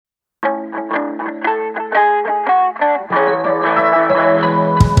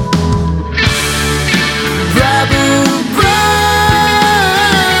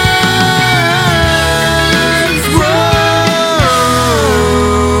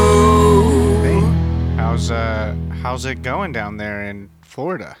it going down there in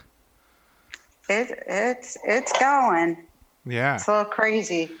Florida? It's going. Yeah. It's a little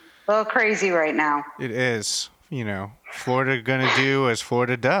crazy right now. It is. Florida going to do as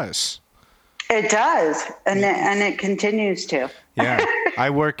Florida does. It does, and it continues to. Yeah. I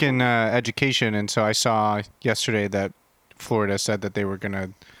work in education, and so I saw yesterday that Florida said that they were going to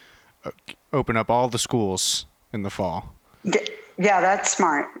open up all the schools in the fall. Yeah, that's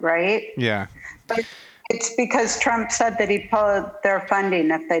smart, right? Yeah. But it's because Trump said that he pulled their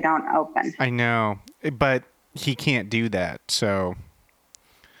funding if they don't open. I know, but he can't do that, so...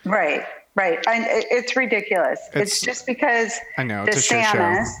 Right. And it's ridiculous. It's just because I know, it's DeSantis, a shit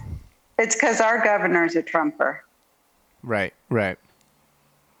show. It's because our governor's a Trumper. Right.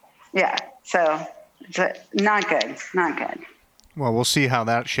 Yeah, so it's not good. Well, we'll see how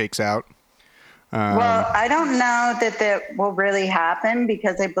that shakes out. Well, I don't know that will really happen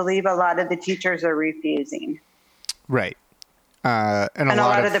because I believe a lot of the teachers are refusing. Right. And a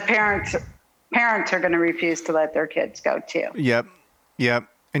lot of the parents are going to refuse to let their kids go too. Yep.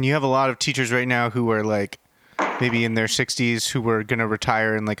 And you have a lot of teachers right now who are like maybe in their 60s who were going to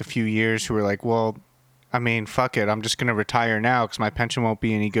retire in like a few years who are like, well, I mean, fuck it. I'm just going to retire now because my pension won't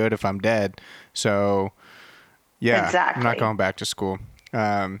be any good if I'm dead. So, yeah, exactly. I'm not going back to school.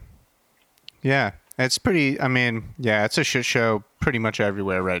 Yeah, it's pretty, it's a shit show pretty much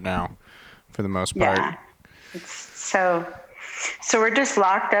everywhere right now for the most part. Yeah. So we're just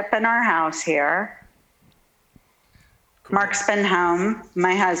locked up in our house here. Cool. Mark's been home.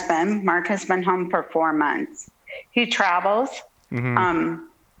 My husband, Mark, has been home for 4 months. He travels. Mm-hmm.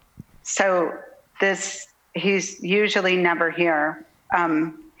 He's usually never here.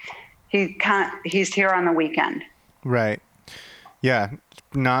 He's here on the weekend. Right. Yeah.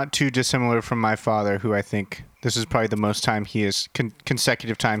 Not too dissimilar from my father, who I think this is probably the most time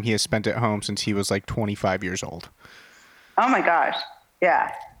consecutive time he has spent at home since he was like 25 years old. Oh my gosh.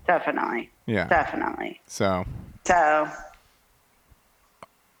 Yeah, definitely. Yeah. Definitely. So.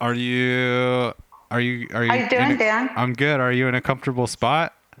 Are you How you doing, Dan? I'm good. Are you in a comfortable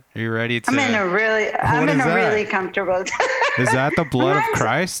spot? Are you ready to? I'm in a really comfortable. Is that the blood of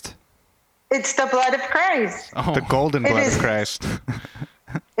Christ? It's the blood of Christ. Oh. The golden blood of Christ.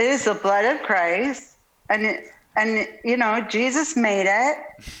 It is the blood of Christ, and Jesus made it,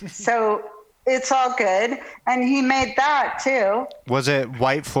 so it's all good, and He made that too. Was it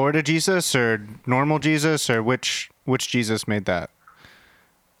white Florida Jesus or normal Jesus, or which Jesus made that?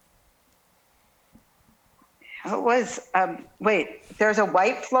 It was there's a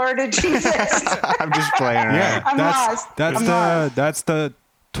white Florida Jesus. I'm just playing around. Yeah, I'm lost. That's the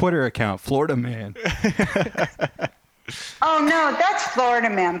Twitter account, Florida Man. Oh no, that's Florida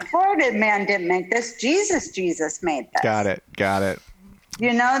Man. Florida Man didn't make this. Jesus made this. Got it.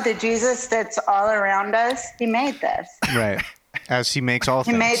 The Jesus that's all around us, He made this. Right. As He makes all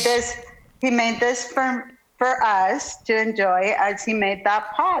things. He made this for us to enjoy, as He made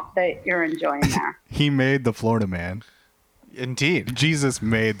that pot that you're enjoying there. He made the Florida Man. Indeed. Jesus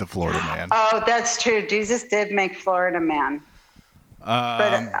made the Florida Man. Oh, that's true. Jesus did make Florida Man.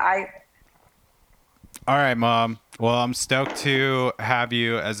 All right, Mom. Well, I'm stoked to have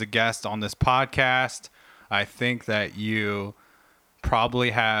you as a guest on this podcast. I think that you probably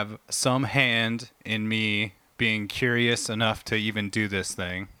have some hand in me being curious enough to even do this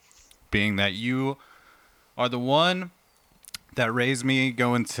thing, being that you are the one that raised me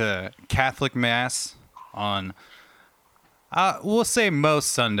going to Catholic Mass on, we'll say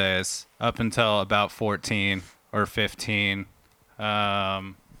most Sundays up until about 14 or 15.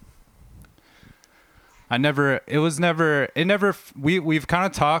 We've kind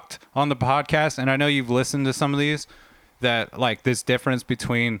of talked on the podcast, and I know you've listened to some of these, that like this difference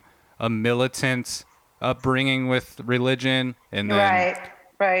between a militant upbringing with religion and then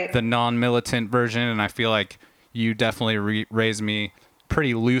right. the non-militant version. And I feel like you definitely raised me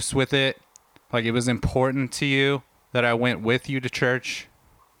pretty loose with it. Like it was important to you that I went with you to church.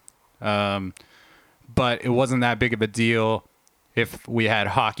 But it wasn't that big of a deal if we had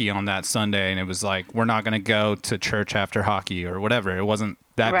hockey on that Sunday and it was like, we're not going to go to church after hockey or whatever. It wasn't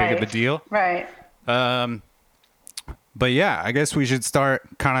that big of a deal. Right. But yeah, I guess we should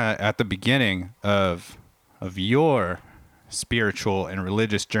start kind of at the beginning of your spiritual and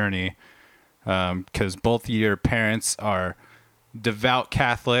religious journey. Because both of your parents are devout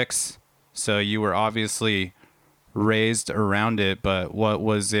Catholics. So you were obviously raised around it, but what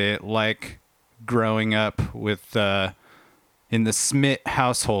was it like growing up with, in the Smith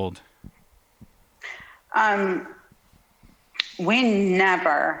household? We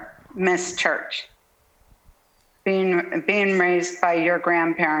never missed church. being raised by your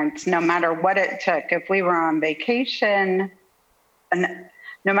grandparents, no matter what it took, if we were on vacation, and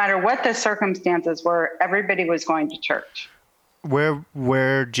no matter what the circumstances were, everybody was going to church.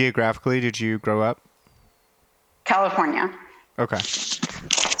 Where geographically did you grow up? California. Okay.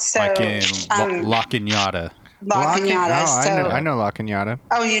 So, Like in La Cañada. La Cañada. I know La Cañada.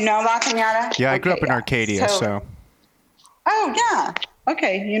 Oh, you know La Cañada? Yeah, I grew up in Arcadia, so. Oh, yeah.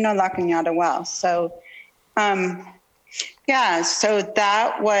 Okay, you know La Cañada well. So, so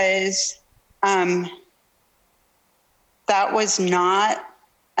that was not,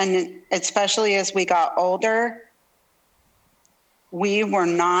 and especially as we got older, we were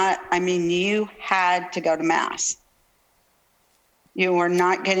not, you had to go to Mass. You were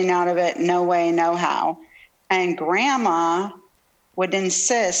not getting out of it, no way, no how. And Grandma would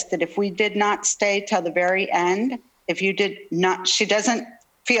insist that if we did not stay till the very end, if you did not, she doesn't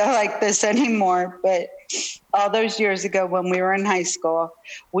feel like this anymore, but all those years ago when we were in high school,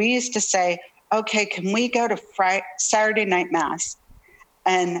 we used to say, okay, can we go to Saturday night Mass?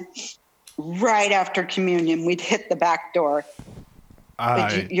 And right after communion, we'd hit the back door.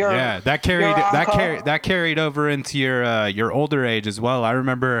 That carried over into your older age as well. I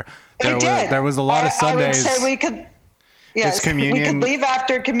remember there was a lot of Sundays. I would say we could. Yes, we could leave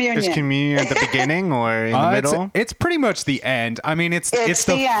after communion. Is communion at the beginning or in the middle? It's pretty much the end. I mean, it's the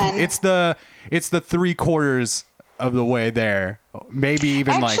end. It's the 3/4 of the way there. Maybe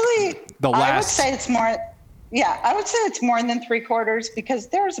even the last. I would say it's more. Yeah, I would say it's more than 3/4 because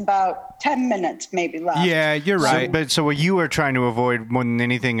there's about 10 minutes maybe left. Yeah, you're right. So what you were trying to avoid more than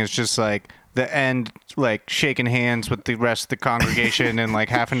anything is just like the end, like shaking hands with the rest of the congregation and like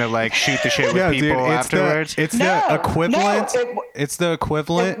having to like shoot the shit with people afterwards. It's the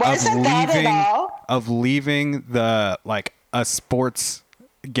equivalent of leaving the like a sports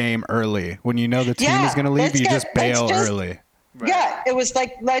game early. When you know the team is going to leave, you just bail early. Right. Yeah, it was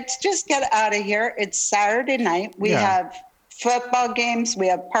like, let's just get out of here. It's Saturday night. We have football games. We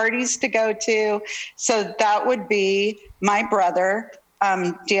have parties to go to. So that would be my brother,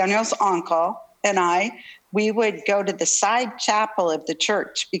 Daniel's uncle, and I. We would go to the side chapel of the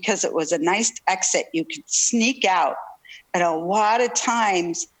church because it was a nice exit. You could sneak out. And a lot of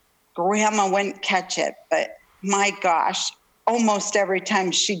times, Grandma wouldn't catch it. But my gosh, almost every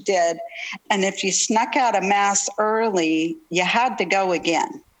time she did. And if you snuck out of Mass early, you had to go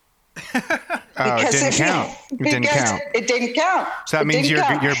again. It didn't count. It didn't count. So that means you're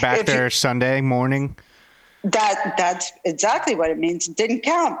back there Sunday morning? That's exactly what it means. It didn't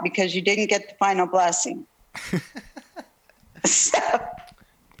count because you didn't get the final blessing.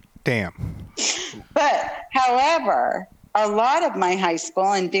 Damn. But, however, a lot of my high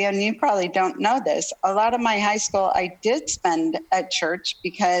school, and Dan, you probably don't know this, a lot of my high school I did spend at church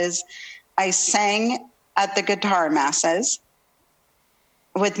because I sang at the guitar masses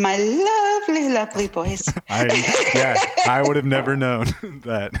with my lovely, lovely voice. I would have never known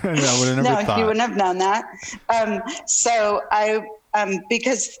that. I would have never thought. No, you wouldn't have known that. So I,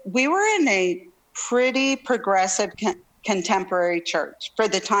 because we were in a pretty progressive contemporary church for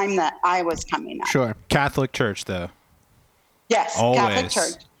the time that I was coming up. Sure. Catholic church, though. Yes, always. Catholic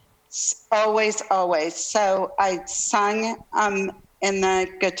church. Always, always. So I sung in the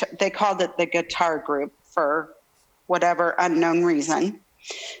guitar, they called it the guitar group for whatever unknown reason.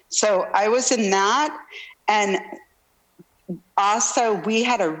 So I was in that. And also we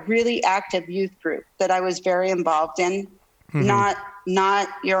had a really active youth group that I was very involved in. Mm-hmm. Not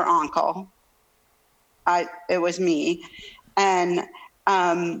your uncle. It was me. And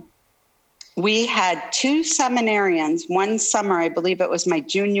we had 2 seminarians one summer. I believe it was my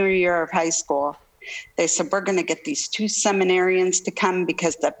junior year of high school. They said, we're going to get these 2 seminarians to come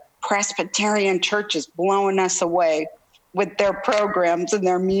because the Presbyterian church is blowing us away with their programs and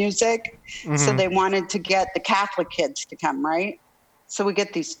their music. Mm-hmm. So they wanted to get the Catholic kids to come, right? So we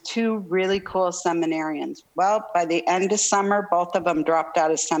get these 2 really cool seminarians. Well, by the end of summer, both of them dropped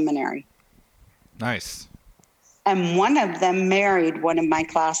out of seminary. Nice. And one of them married one of my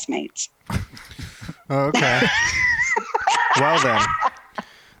classmates. Okay. Well then,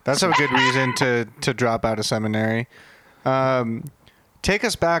 that's a good reason to drop out of seminary. Take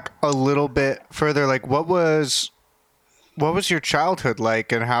us back a little bit further. Like, what was your childhood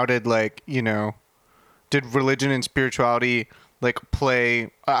like, and how did did religion and spirituality play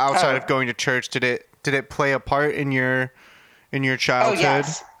outside of going to church? Did it play a part in your childhood? Oh,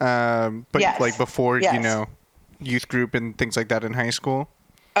 yes. But yes. Before youth group and things like that in high school?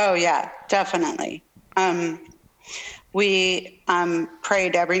 Oh yeah, definitely. We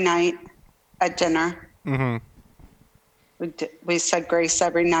prayed every night at dinner. Mm-hmm. We said grace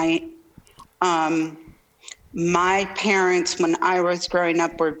every night. My parents, when I was growing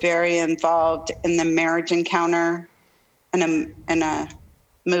up, were very involved in the marriage encounter in a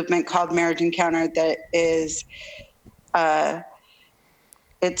movement called Marriage Encounter that is,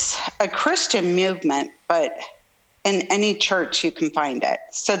 it's a Christian movement, but in any church you can find it.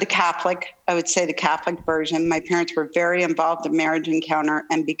 So I would say the Catholic version, my parents were very involved in Marriage Encounter.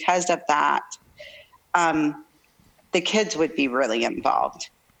 And because of that, the kids would be really involved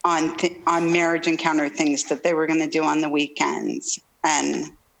on Marriage Encounter things that they were going to do on the weekends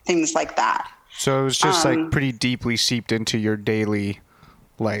and things like that. So it was just like pretty deeply seeped into your daily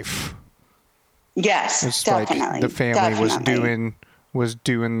life. Yes, It's definitely. like the family was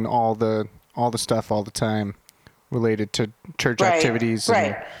doing all the stuff all the time related to church activities,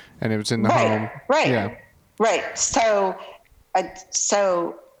 and it was in the home. Right. So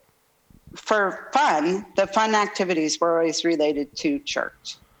for fun, the fun activities were always related to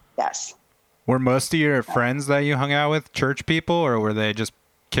church. Yes. Were most of your friends that you hung out with church people, or were they just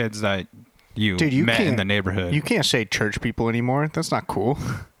kids that you met in the neighborhood? You can't say church people anymore. That's not cool.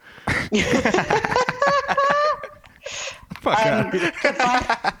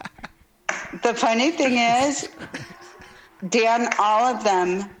 The funny thing is, Dan, all of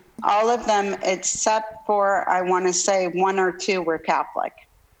them, except for, I want to say 1 or 2 were Catholic.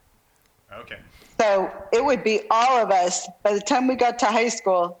 Okay. So it would be all of us, by the time we got to high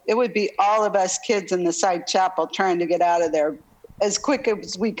school, it would be all of us kids in the side chapel trying to get out of there as quick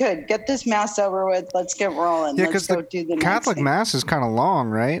as we could. Get this mass over with. Let's get rolling. Yeah, because the Catholic mass is kind of long,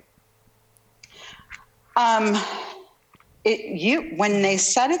 right? When they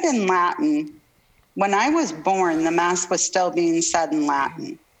said it in Latin, when I was born, the mass was still being said in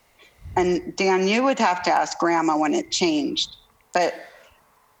Latin. And Dan, you would have to ask Grandma when it changed. But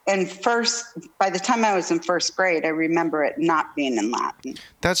by the time I was in first grade, I remember it not being in Latin.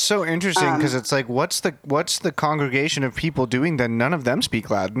 That's so interesting because it's like, what's the congregation of people doing then? None of them speak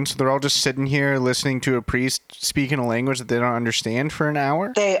Latin, so they're all just sitting here listening to a priest speak in a language that they don't understand for an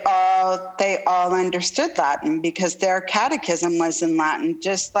hour. They all understood Latin because their catechism was in Latin,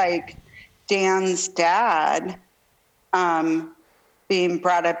 just like Dan's dad, being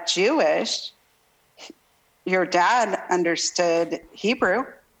brought up Jewish. Your dad understood Hebrew.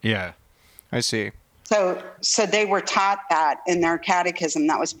 Yeah, I see. So they were taught that in their catechism.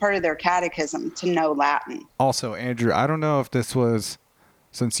 That was part of their catechism, to know Latin. Also, Andrew, I don't know if this was,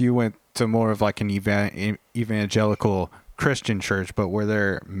 since you went to more of like an evangelical Christian church, but were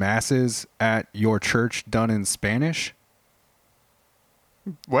there masses at your church done in Spanish?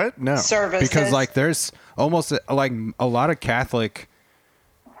 What? No. Services. Because like there's almost like a lot of Catholic,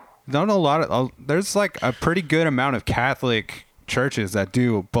 there's like a pretty good amount of Catholic churches that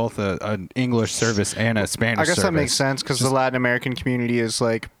do both an English service and a Spanish service. I guess that makes sense because the Latin American community is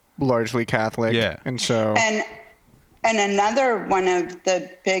like largely Catholic. Yeah. And so. And another one of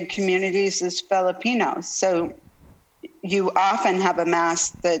the big communities is Filipino. So you often have a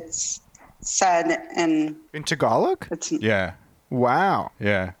mass that's said in Tagalog? Yeah. Wow.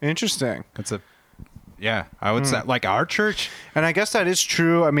 Yeah. Interesting. I would say like our church. And I guess that is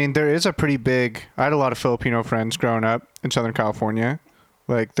true. I mean, there is a pretty big, I had a lot of Filipino friends growing up in Southern California.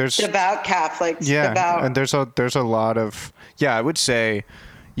 Like there's devout Catholics. Yeah. And there's a lot of, I would say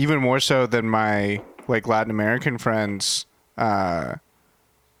even more so than my like Latin American friends. Like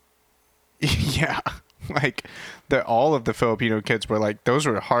all of the Filipino kids were like, those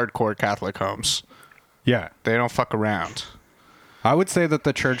were hardcore Catholic homes. Yeah. They don't fuck around. I would say that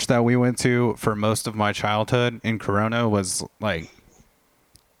the church that we went to for most of my childhood in Corona was like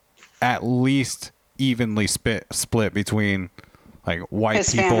at least evenly split between like white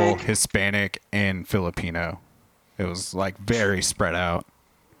people, Hispanic, and Filipino. It was like very spread out.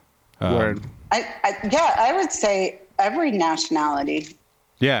 Word. I would say every nationality.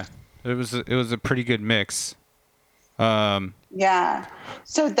 Yeah, it was a pretty good mix. Yeah.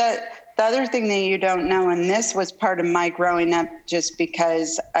 So the other thing that you don't know, and this was part of my growing up just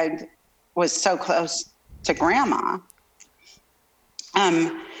because I was so close to Grandma.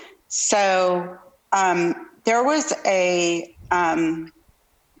 There was a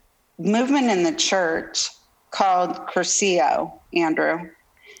movement in the church called Cursillo, Andrew.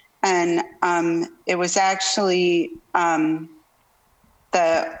 And it was actually the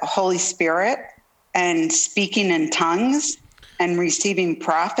Holy Spirit and speaking in tongues and receiving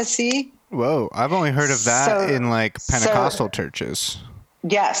prophecy. Whoa, I've only heard of that in like Pentecostal churches.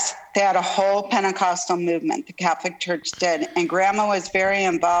 Yes, they had a whole Pentecostal movement, the Catholic Church did. And Grandma was very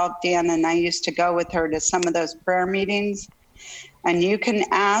involved, Dan, and I used to go with her to some of those prayer meetings. And you can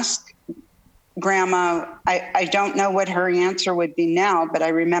ask Grandma, I don't know what her answer would be now, but I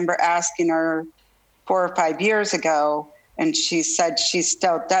remember asking her 4 or 5 years ago, and she said she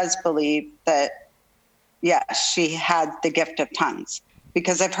still does believe that, yes, she had the gift of tongues,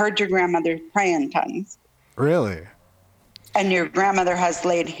 because I've heard your grandmother pray in tongues. Really? And your grandmother has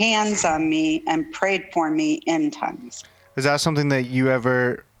laid hands on me and prayed for me in tongues. Is that something that you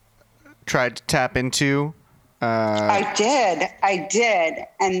ever tried to tap into? I did.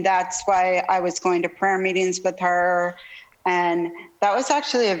 And that's why I was going to prayer meetings with her. And that was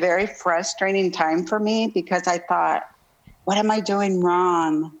actually a very frustrating time for me, because I thought, what am I doing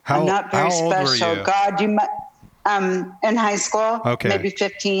wrong? I'm not very how old were special. you? God, you might, in high school, Okay. maybe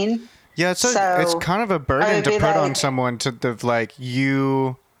 15. Yeah, it's So, kind of a I burden would to be put on like- someone to like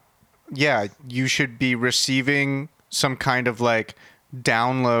you should be receiving some kind of like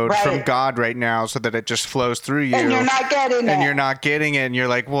download from Right. God right now so that it just flows through you. And you're not getting it. And you're not getting it, and you're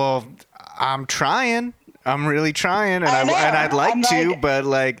like, well, I'm trying. I'm really trying, and I know. I'd like I'm to, like- but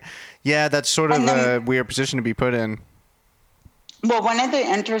like, yeah, that's sort of And then- a weird position to be put in. Well, one of the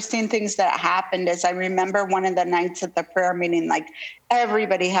interesting things that happened is I remember one of the nights at the prayer meeting, like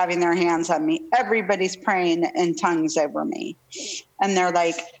everybody having their hands on me, everybody's praying in tongues over me. And they're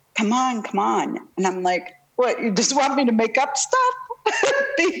like, come on, come on. And I'm like, what, you just want me to make up stuff?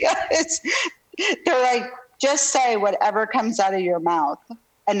 Because they're like, just say whatever comes out of your mouth.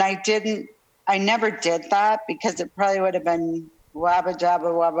 And I never did that, because it probably would have been wabba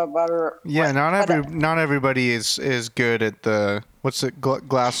jabba wabba butter. Yeah, not everybody is good at the what's it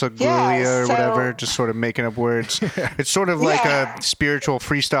glossolia Yeah, or so- whatever, just sort of making up words. It's sort of like Yeah. a spiritual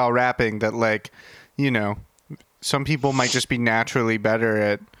freestyle rapping that, like, you know, some people might just be naturally better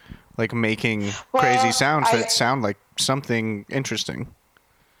at like making crazy Well, sounds I- that sound like something interesting.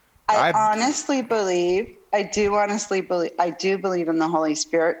 I do believe in the Holy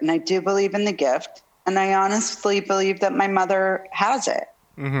Spirit, and I do believe in the gift, and I honestly believe that my mother has it.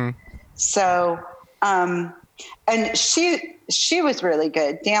 Mm-hmm. So, and she was really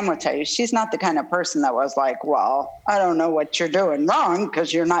good. Dan will tell you, she's not the kind of person that was like, well, I don't know what you're doing wrong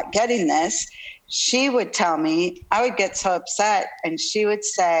because you're not getting this. She would tell me, I would get so upset, and she would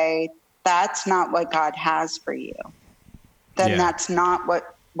say, that's not what God has for you. Then Yeah. that's not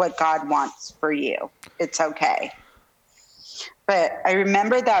what God wants for you. It's okay. But I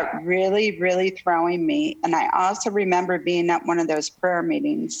remember that really, really throwing me. And I also remember being at one of those prayer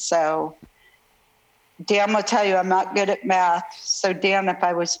meetings. So Dan will tell you I'm not good at math. So Dan, if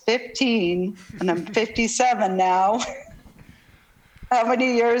I was 15 and I'm 57 now, how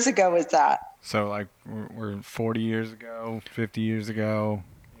many years ago was that? So like we're 40 years ago, 50 years ago,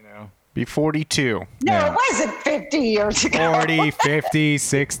 you know. Be 42. No, Yeah. it wasn't 50 years ago. 40, 50,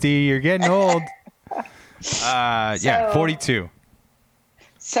 60, you're getting old. Yeah, So- 42.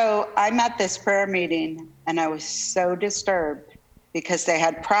 So I'm at this prayer meeting, and I was so disturbed because they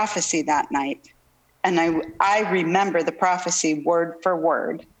had prophecy that night. And I remember the prophecy word for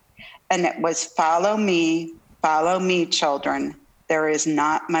word. And it was, follow me, children. There is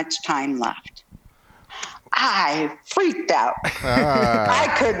not much time left. I freaked out.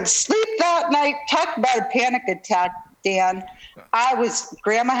 I couldn't sleep that night. Talk about a panic attack, Dan.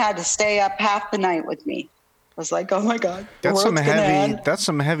 Grandma had to stay up half the night with me. I was like, oh my God. That's some world's gonna heavy. end. That's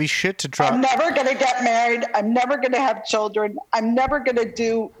some heavy shit to drop. I'm never going to get married. I'm never going to have children. I'm never going to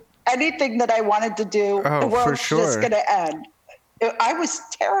do anything that I wanted to do. Oh, The for world's sure. just going to end. I was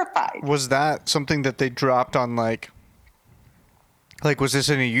terrified. Was that something that they dropped on like was this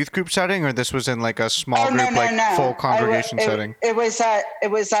in a youth group setting, or this was in like a small group, full congregation setting? It was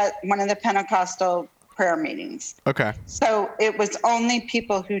at one of the Pentecostal prayer meetings. Okay. So it was only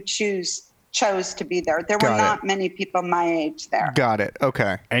people who chose to be there. There were Got it. not many people my age there. Got it.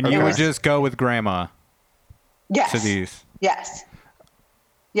 Okay. And okay. you would just go with grandma Yes. to these. Yes.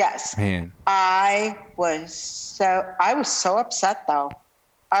 Yes. Man. I was so upset though.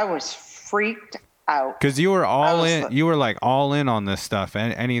 I was freaked out. Because you were all was in, like- you were like all in on this stuff,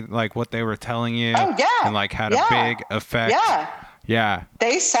 and any like what they were telling you, Oh, yeah. and like had a Yeah. big effect. Yeah. Yeah.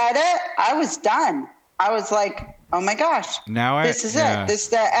 They said it. I was done. I was like, oh my gosh. Now This is yeah. it. This is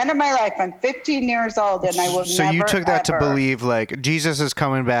the end of my life. I'm 15 years old and I will So never you took that to ever- believe like Jesus is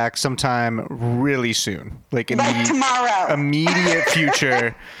coming back sometime really soon, like in like the tomorrow. immediate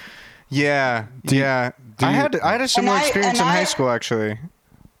future. Yeah, yeah. I had a similar experience in high school actually.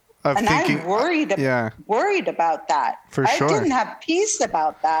 Of And thinking, I'm worried about that. For sure. I didn't have peace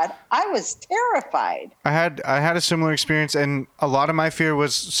about that. I was terrified. I had a similar experience, and a lot of my fear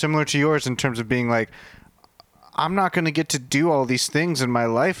was similar to yours in terms of being like, I'm not going to get to do all these things in my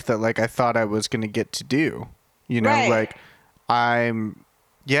life that like I thought I was going to get to do. You know, Right. like I'm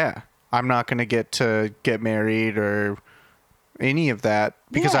not going to get married or any of that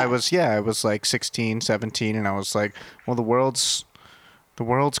because Yeah. I was like 16, 17, and I was like, well, the world's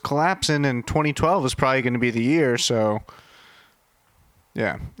collapsing, and 2012 is probably going to be the year. So,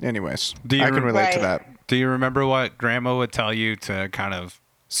 yeah. Anyways, Do you I can relate to Right. that. Do you remember what Grandma would tell you to kind of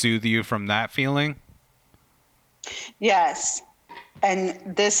soothe you from that feeling? Yes.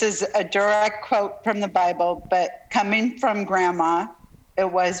 And this is a direct quote from the Bible, but coming from Grandma,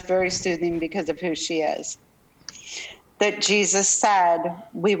 it was very soothing because of who she is. That Jesus said,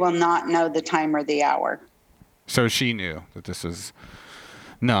 we will not know the time or the hour. So she knew that this was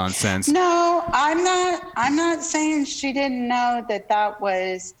nonsense. No, I'm not saying she didn't know that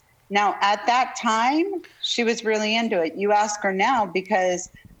was. Now, at that time, she was really into it. You ask her now because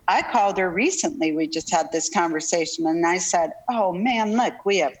I called her recently. We just had this conversation and I said, oh man, look,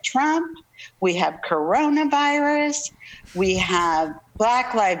 we have Trump, we have coronavirus, we have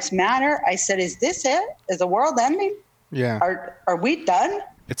Black Lives Matter. I said, is this it? Is the world ending? Yeah. Are we done?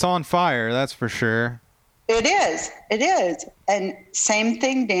 It's on fire, that's for sure. It is. It is. And same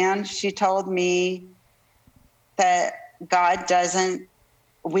thing, Dan. She told me that God doesn't,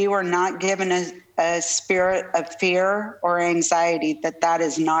 we were not given a spirit of fear or anxiety, that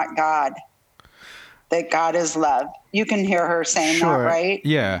is not God, that God is love. You can hear her saying Sure. that, right?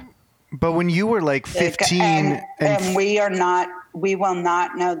 Yeah. But when you were like 15 and we will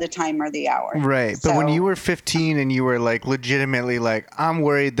not know the time or the hour. right. But when So- you were 15 and you were like legitimately like, I'm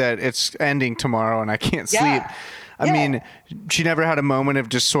worried that it's ending tomorrow and I can't Yeah. sleep. I Yeah. mean, she never had a moment of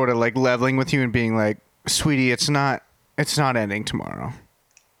just sort of like leveling with you and being like, sweetie, it's not ending tomorrow.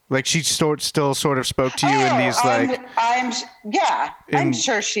 Like she still sort of spoke to you in these like, I'm in-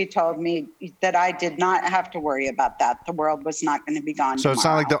 sure she told me that I did not have to worry about that. The world was not going to be gone. so it's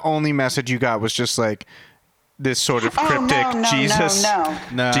not like the only message you got was just like this sort of cryptic no, Jesus.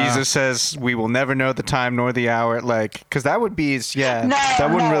 No. Jesus says we will never know the time nor the hour. Like, because that would be, No, that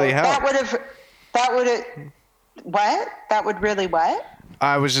wouldn't really help. That would really what?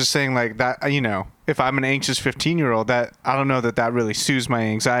 I was just saying like that, if I'm an anxious 15-year-old, that I don't know that really soothes my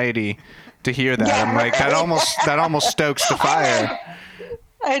anxiety to hear that. Yeah, I'm like, that almost stokes the fire.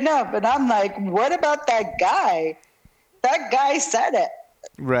 I know, but I'm like, what about that guy? That guy said it.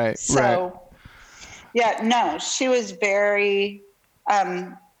 Right. So, yeah, no, she was very.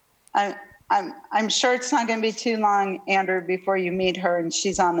 I'm sure it's not going to be too long, Andrew, before you meet her and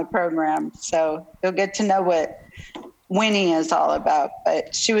she's on the program. So you'll get to know what Winnie is all about.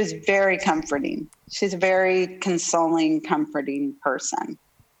 But she was very comforting. She's a very consoling, comforting person.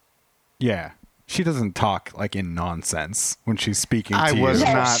 Yeah. She doesn't talk like in nonsense when she's speaking to I you. was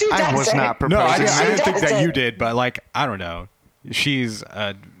No, not. she I was doesn't. not No, proposing. I didn't She think that doesn't. you did, but like, I don't know. She's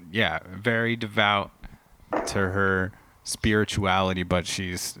very devout to her spirituality, but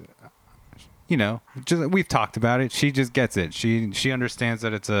she's, just we've talked about it. She just gets it. She understands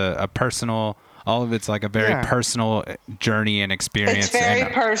that it's a personal. All of it's like a very Yeah. personal journey and experience. It's very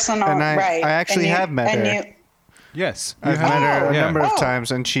and, personal, And I right? actually have met her. yes, I've met her a Yeah. number of Oh. times,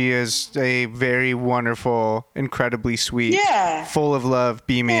 and she is a very wonderful, incredibly sweet, Yeah. full of love,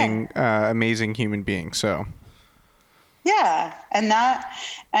 beaming, amazing human being. So, Yeah, and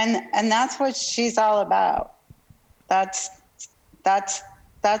that's what she's all about. That's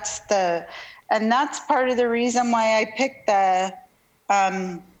part of the reason why I picked the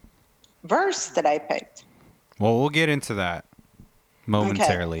verse that I picked. Well, we'll get into that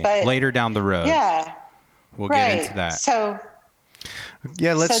momentarily but- later down the road. Yeah, We'll right. get into that. So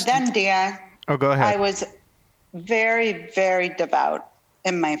let's. so then, Dan, oh, go ahead. I was very, very devout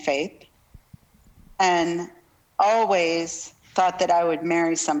in my faith, and always thought that I would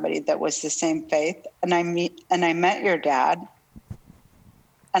marry somebody that was the same faith. And I met your dad,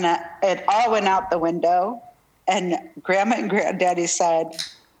 and it all went out the window. And Grandma and Granddaddy said,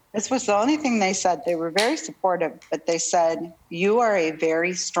 this was the only thing they said. They were very supportive, but they said, you are a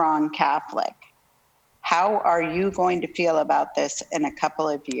very strong Catholic. How are you going to feel about this in a couple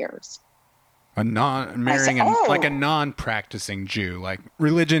of years? Marrying like a non-practicing Jew, like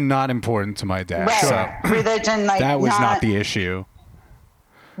religion not important to my dad. Right. So Religion, like that was not the issue.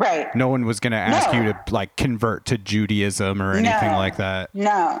 right. No one was going to ask No. you to like convert to Judaism or anything No. like that.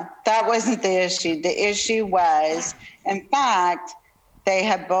 No, that wasn't the issue. The issue was, in fact, they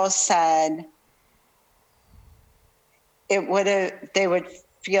had both said they would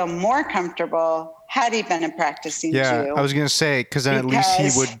feel more comfortable had he been a practicing Yeah, Jew. I was gonna say because then at least he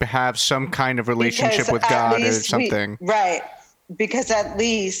Because- would have some kind of relationship Because with at God or least something. right. Because at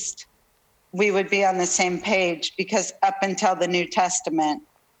least we would be on the same page, because up until the New Testament,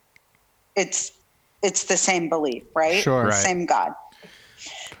 it's the same belief, right? Sure. Right. Same God.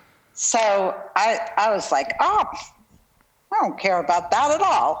 So I was like, oh, I don't care about that at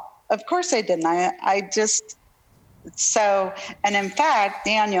all. Of course I didn't. I just, so, and in fact,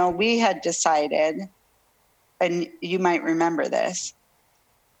 Daniel, we had decided, and you might remember this,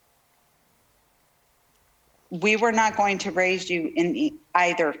 we were not going to raise you in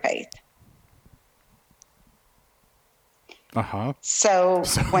either faith. Uh-huh. So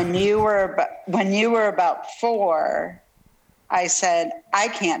when you were about 4, I said, I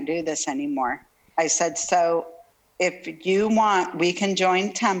can't do this anymore. I said, so if you want, we can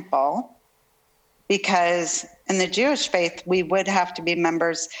join Temple, because in the Jewish faith, we would have to be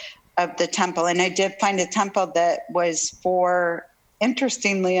members of the Temple. And I did find a temple that was for,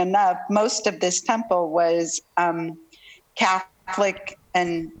 interestingly enough, most of this temple was Catholic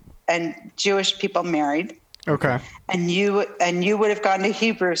and Jewish people married. Okay. And you would have gone to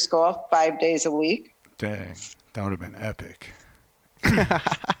Hebrew school 5 days a week. Dang, that would have been epic.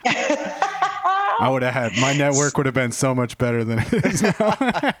 I would have had, my network would have been so much better than it is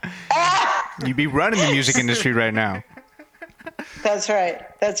now. You'd be running the music industry right now. That's right.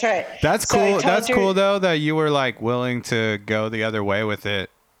 That's right. That's So I cool. told That's you- cool though that you were like willing to go the other way with it.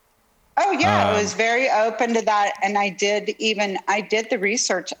 Oh yeah, I was very open to that, and I did the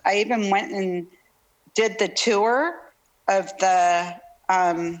research. I even went and did the tour of the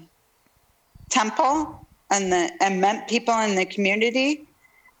temple and met people in the community.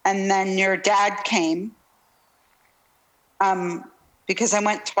 And then your dad came, because I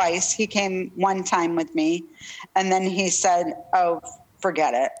went twice. He came one time with me, and then he said, "Oh,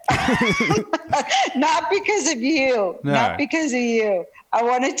 forget it." Not because of you. No. Not because of you. I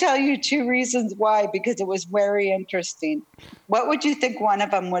want to tell you 2 reasons why, because it was very interesting. What would you think one of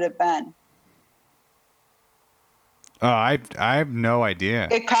them would have been? Oh, I have no idea.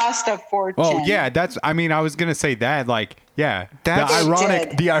 It cost a fortune. Oh yeah, I was gonna say that. Like, yeah, That's-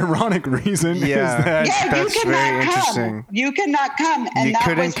 the ironic reason Yeah. is that Yeah, That's you cannot very come. interesting. You cannot come, and You that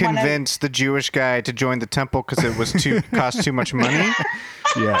couldn't was one of- convince the Jewish guy to join the temple because it was cost too much money.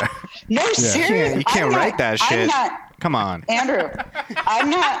 yeah. No, seriously, You can't I'm write not- that I'm shit. not, Come on. Andrew. I'm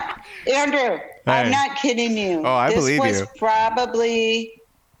not, Andrew. I'm Hey. not kidding you. Oh, I believe This you. was probably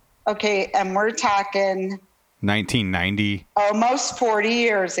okay, and we're talking 1990. almost 40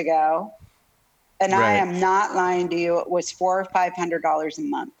 years ago. And I Right. am not lying to you. It was $400 or $500 a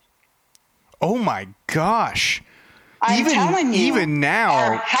month. Oh my gosh. I'm telling you. Even now.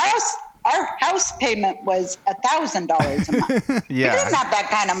 Our house payment was $1,000 a month. We Yeah. didn't have that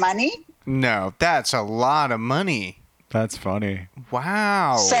kind of money. No, that's a lot of money. That's funny.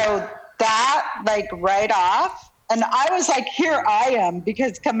 Wow. So that, like, right off, and I was like, here I am,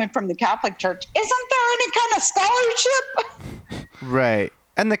 because coming from the Catholic Church, isn't there any kind of scholarship? Right.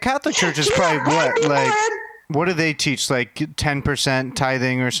 And the Catholic Church is Yeah, probably what? people Like, in- what do they teach? Like 10%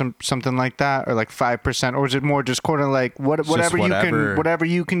 tithing or something like that? Or like 5%? Or is it more just quarter, like whatever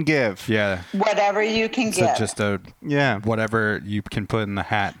you can give? Yeah. Whatever you can So give. just Yeah. whatever you can put in the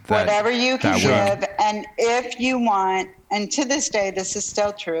hat. That, Whatever you can that give. And if you want, and to this day, this is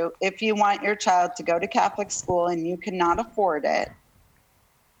still true, if you want your child to go to Catholic school and you cannot afford it,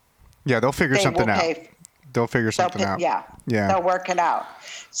 Yeah, they'll figure they something will out. pay. They'll figure something out. Yeah. Yeah. They'll work it out.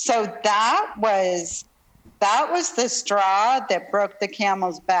 So that was the straw that broke the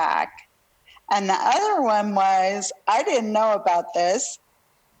camel's back. And the other one was, I didn't know about this.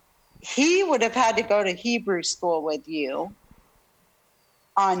 He would have had to go to Hebrew school with you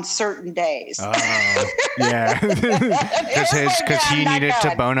on certain days. Yeah. Because he needed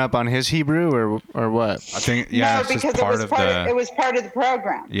to bone up on his Hebrew or what? I think, yeah, no, it's just because part it was of part the. it was part of the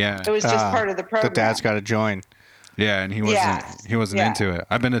program. Yeah. It was just part of the program. The dad's got to join. Yeah, and he wasn't Yeah. into it.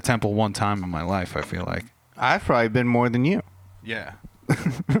 I've been to temple one time in my life, I feel like. I've probably been more than you. Yeah.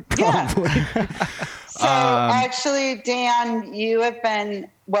 Yeah. So actually, Dan, you have been,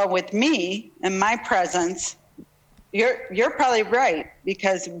 well, with me in my presence, you're probably right,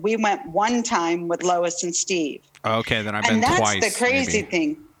 because we went one time with Lois and Steve. Okay, then I've been And that's twice. the crazy maybe.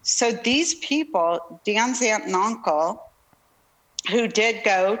 thing. So these people, Dan's aunt and uncle, who did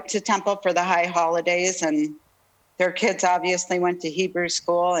go to temple for the high holidays, and their kids obviously went to Hebrew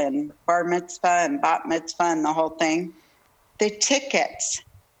school and bar mitzvah and bat mitzvah and the whole thing. The tickets.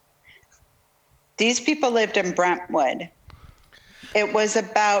 These people lived in Brentwood. It was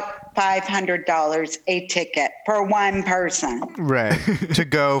about $500 a ticket for one person. Right. To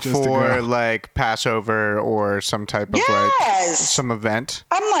go Just to for go. like Passover or some type of like Yes. some event.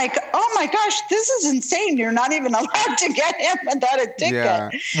 I'm like, oh my gosh, this is insane. You're not even allowed to get in without a ticket. Yeah.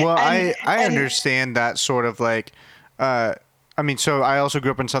 Well, And- I and- understand that sort of like, I mean, so I also grew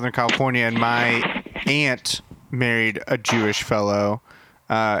up in Southern California, and my aunt married a Jewish fellow,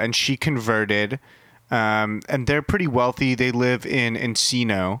 and she converted. and they're pretty wealthy. They live in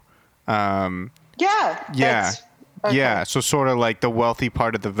Encino. Yeah. Yeah. that's- okay. Yeah. So sort of like the wealthy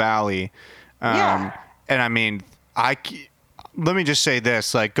part of the valley. Yeah. And I mean, let me just say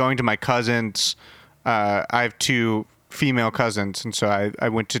this, like going to my cousins, I have two female cousins. And so I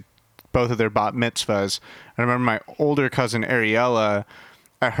went to both of their bat mitzvahs. I remember my older cousin, Ariella,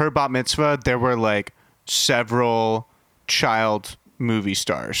 at her bat mitzvah, there were like several child movie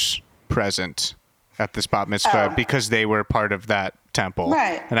stars present at this bat mitzvah Oh. because they were part of that temple.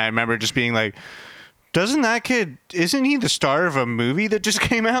 Right. And I remember just being like, isn't he the star of a movie that just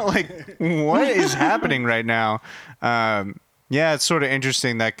came out? Like, what is happening right now? Yeah, it's sort of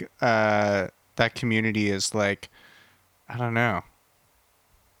interesting that that community is like, I don't know.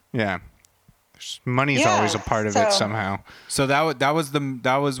 Yeah. Money's Yeah, always a part of so- it somehow. So that was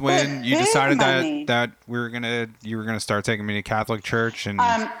when you Big decided money. that you were gonna start taking me to Catholic church and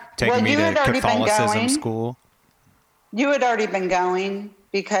well, taking me you to had already been Catholicism going. school. You had already been going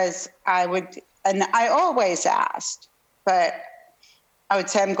because I would, and I always asked, but I would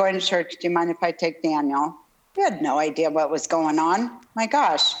say, I'm going to church. Do you mind if I take Daniel? You had no idea what was going on. My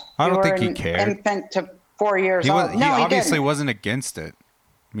gosh. I don't you think were he an cared. Infant to 4 years He old. was, No, he he obviously didn't. wasn't against it.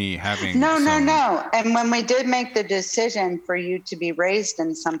 Me having No. some- And when we did make the decision for you to be raised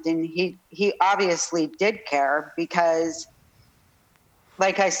in something, he obviously did care because,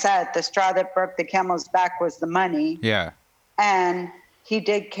 like I said, the straw that broke the camel's back was the money. Yeah. And he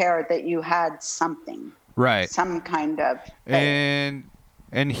did care that you had something, Right. some kind of thing.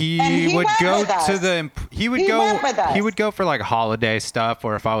 And he And he would went go with us. to the he would He go went with us. he would go for like holiday stuff,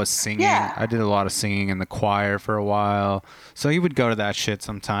 or if I was singing, Yeah. I did a lot of singing in the choir for a while, so he would go to that shit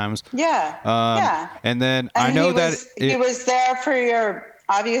sometimes. Yeah. Yeah. And then And I know he that was, he was there for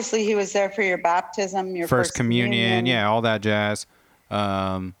obviously he was there for your baptism, your first communion, yeah, all that jazz.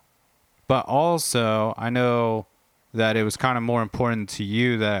 But also I know that it was kind of more important to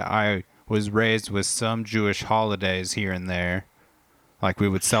you that I was raised with some Jewish holidays here and there. Like we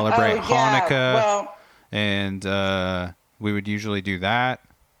would celebrate Hanukkah, Well, and we would usually do that.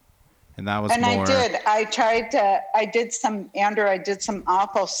 And that was and more. I did some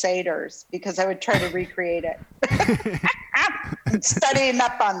awful Seders because I would try to recreate it. I'm studying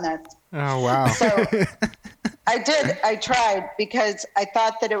up on this. Oh, wow. So I tried because I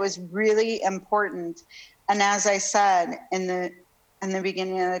thought that it was really important. And as I said in the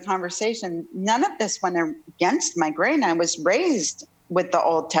beginning of the conversation, none of this went against my grain. I was raised with the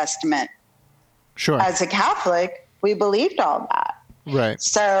Old Testament. Sure. As a Catholic, we believed all that. Right.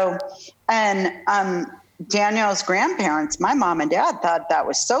 So, and Daniel's grandparents, my mom and dad, thought that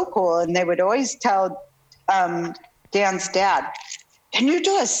was so cool. And they would always tell Dan's dad, "Can you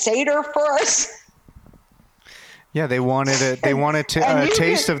do a Seder for us?" Yeah, they wanted And a you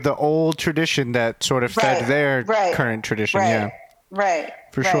taste get- of the old tradition that sort of fed their current tradition. Yeah. Right.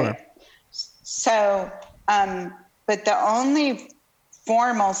 For sure. So, but the only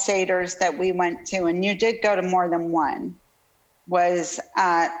formal Seders that we went to, and you did go to more than one, was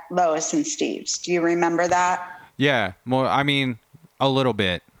at Lois and Steve's. Do you remember that? Yeah, more. I mean, a little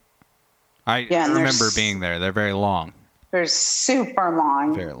bit. I Yeah, and remember there's- being there. They're very long. They're super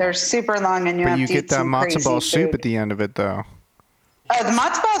long. Very long. They're super long, and you But have you to get eat that some matzo crazy ball soup food. at the end of it, though. Oh, the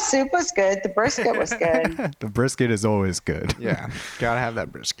matzo ball soup was good. The brisket was good, The brisket is always good. Yeah, gotta have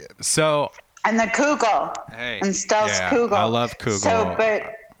that brisket. So, and the kugel, Hey, and Stell's yeah, kugel. I love kugel. So,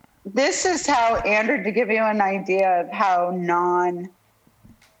 but this is how, Andrew, to give you an idea of how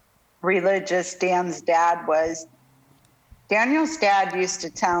non-religious Dan's dad was. Daniel's dad used to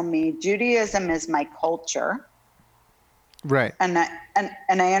tell me, Judaism is my culture. Right. And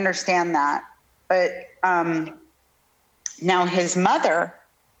I understand that. But now his mother,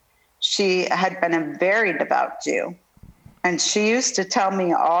 she had been a very devout Jew. And she used to tell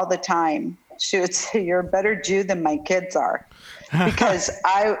me all the time, she would say, "You're a better Jew than my kids are." Because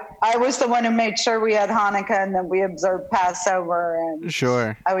I was the one who made sure we had Hanukkah and that we observed Passover. And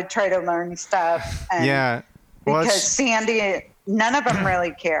Sure. I would try to learn stuff. And Yeah. Well, because it's- Sandy, none of them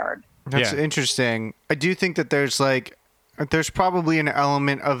really cared. That's Yeah. interesting. I do think that there's probably an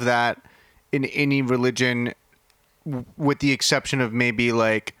element of that in any religion, with the exception of maybe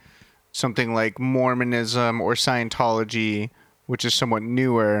like something like Mormonism or Scientology, which is somewhat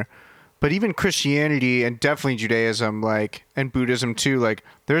newer. But even Christianity and definitely Judaism, like, and Buddhism too, like,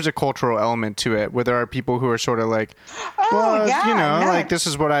 there's a cultural element to it where there are people who are sort of like, well, yeah, you know, no. like this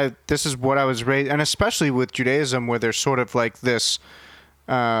is what I was raised, and especially with Judaism, where there's sort of like this,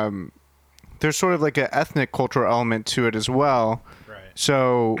 there's sort of like an ethnic cultural element to it as well. Right.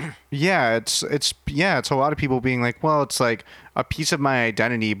 So yeah, it's a lot of people being like, well, it's like a piece of my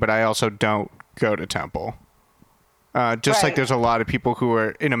identity, but I also don't go to temple. Just like Right. there's a lot of people who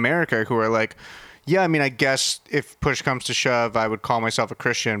are in America who are like, yeah, I mean, I guess if push comes to shove, I would call myself a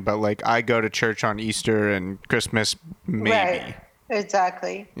Christian, but like I go to church on Easter and Christmas, maybe. Right.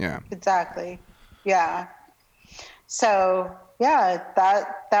 Exactly. Yeah. Exactly. Yeah. So yeah,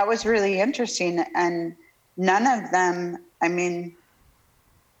 that was really interesting. And none of them, I mean,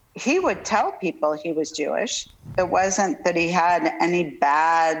 he would tell people he was Jewish. It wasn't that he had any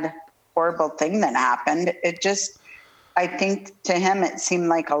bad, horrible thing that happened. It just, I think to him, it seemed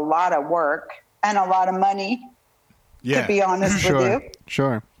like a lot of work and a lot of money, Yeah. to be honest with you.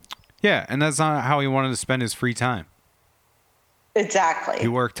 Sure. Yeah, and that's not how he wanted to spend his free time. Exactly. He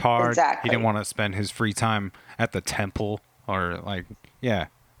worked hard. Exactly. He didn't want to spend his free time at the temple or like, yeah,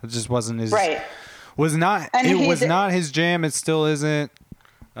 it just wasn't his. Right. Was not. And it he was did- not his jam. It still isn't.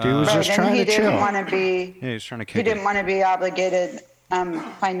 Dude was Right, just and trying he to didn't chill. want to be. Yeah, he's trying to He kick didn't it. want to be obligated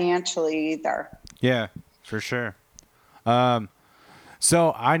financially either. Yeah, for sure.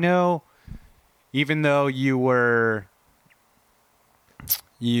 So I know, even though you were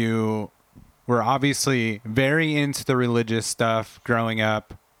obviously very into the religious stuff growing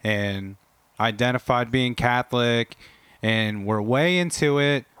up and identified being Catholic and were way into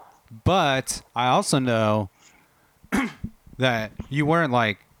it, but I also know that you weren't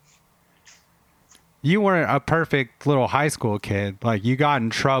a perfect little high school kid. Like you got in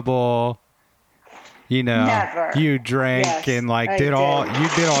trouble, you know, Never. you drank Yes, and I you did all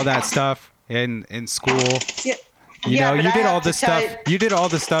that stuff in school. Yeah. You know, but you I did have all to the tell stuff. You did all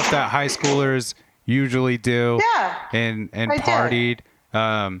the stuff that high schoolers usually do. Yeah. And I did.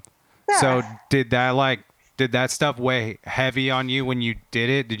 partied. So Yeah. did that stuff weigh heavy on you when you did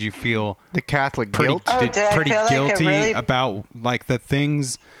it? Did you feel The Catholic pretty guilt. Oh, did I pretty feel like it guilty really- about like the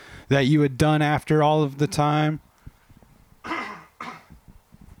things that you had done after all of the time?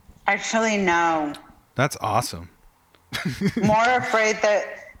 Actually, no. That's awesome. More afraid that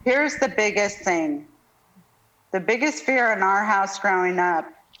here's the biggest thing. The biggest fear in our house growing up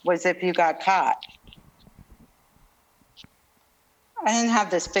was if you got caught. I didn't have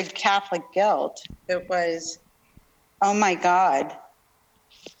this big Catholic guilt. It was, oh my God.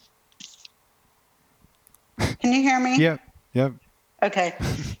 Can you hear me? Yep. Okay.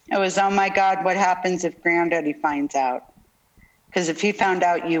 It was, oh my God, what happens if Granddaddy finds out? Because if he found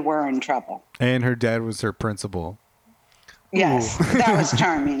out, you were in trouble. And her dad was her principal. Yes, that was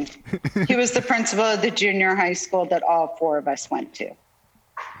charming. He was the principal of the junior high school that all four of us went to.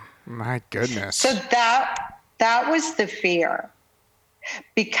 My goodness. So that was the fear.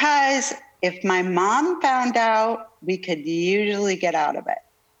 Because if my mom found out, we could usually get out of it.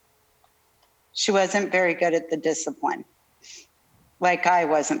 She wasn't very good at the discipline. Like I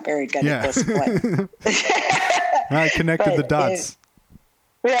wasn't very good at discipline. I connected But the dots.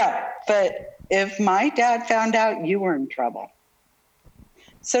 Yeah, but if my dad found out, you were in trouble.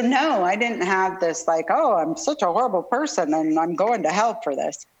 So no, I didn't have this like, oh, I'm such a horrible person and I'm going to hell for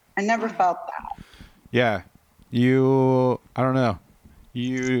this. I never felt that. Yeah. I don't know.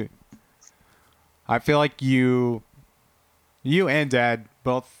 I feel like you and Dad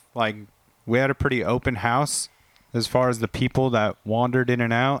both, like, we had a pretty open house as far as the people that wandered in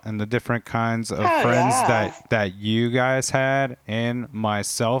and out and the different kinds of friends yeah. that you guys had and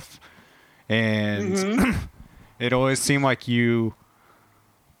myself. And it always seemed like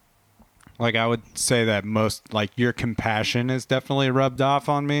I would say that most, like, your compassion is definitely rubbed off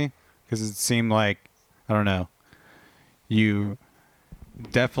on me because it seemed like, I don't know, you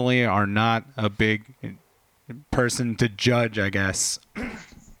definitely are not a big person to judge, I guess,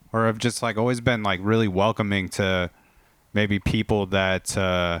 or have just like always been like really welcoming to maybe people that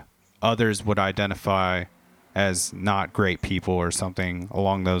others would identify as not great people or something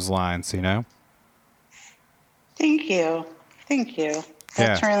along those lines, you know? Thank you.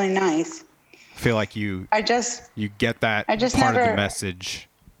 That's Yeah. really nice. I feel like you get that I just part of the never- message.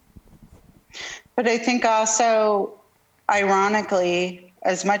 But I think also, ironically,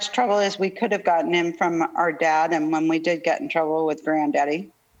 as much trouble as we could have gotten in from our dad, and when we did get in trouble with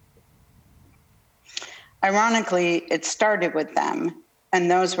Granddaddy, ironically, it started with them. And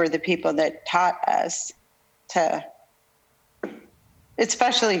those were the people that taught us to,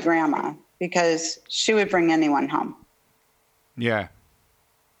 especially Grandma, because she would bring anyone home. Yeah.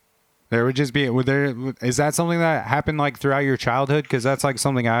 There would just be, is that something that happened like throughout your childhood? Because that's like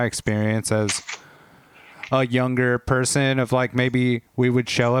something I experienced as a younger person of like maybe we would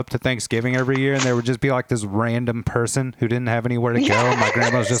show up to Thanksgiving every year and there would just be like this random person who didn't have anywhere to go. And my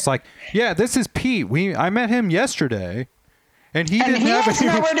grandma was just like, yeah, this is Pete. I met him yesterday and he And didn't he have has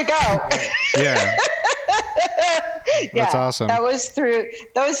any. nowhere to go. Yeah. That's awesome. That was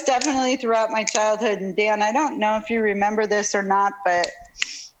definitely throughout my childhood. And Dan, I don't know if you remember this or not, but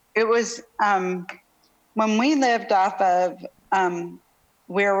it was when we lived off of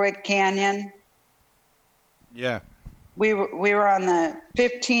Weirwood Canyon. Yeah. We were on the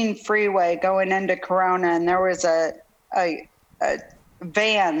 15 freeway going into Corona, and there was a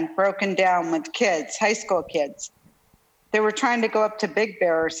van broken down with kids, high school kids. They were trying to go up to Big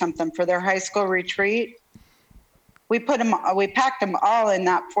Bear or something for their high school retreat. We packed them all in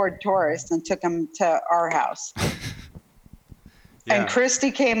that Ford Taurus and took them to our house. Yeah. And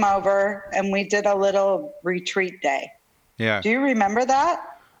Christy came over and we did a little retreat day. Yeah. Do you remember that?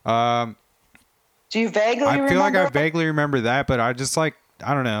 Do you vaguely remember? I feel like I vaguely remember that, but I just I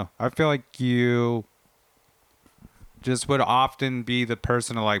don't know. I feel like you just would often be the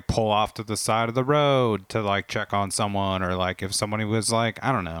person to pull off to the side of the road to check on someone, or if somebody was I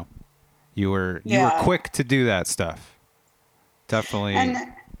don't know. You were quick to do that stuff. Definitely.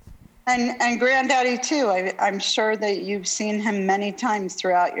 And Granddaddy too. I'm sure that you've seen him many times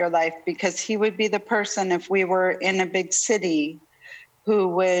throughout your life, because he would be the person, if we were in a big city, who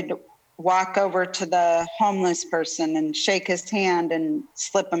would walk over to the homeless person and shake his hand and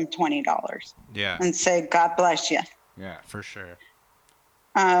slip him $20. Yeah. And say, God bless you. Yeah, for sure.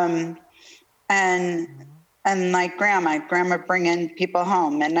 And like grandma bringing people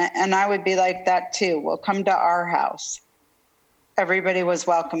home. And I would be like that too. Well, come to our house. Everybody was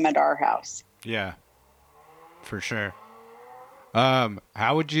welcome at our house. Yeah, for sure.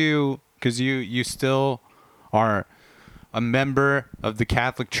 How would you, because you still are a member of the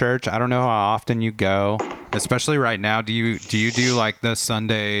Catholic Church. I don't know how often you go, especially right now. Do you do the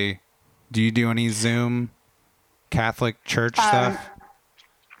Sunday, do you do any Zoom Catholic Church stuff?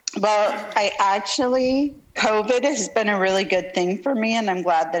 Well, COVID has been a really good thing for me, and I'm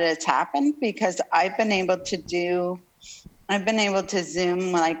glad that it's happened, because I've been able to Zoom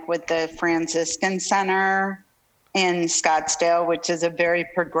with the Franciscan Center in Scottsdale, which is a very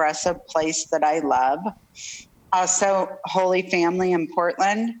progressive place that I love. Also, Holy Family in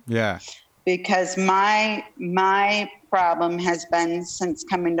Portland. Yeah. Because my problem has been, since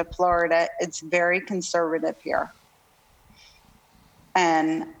coming to Florida, it's very conservative here.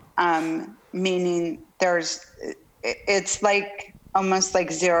 And meaning it's almost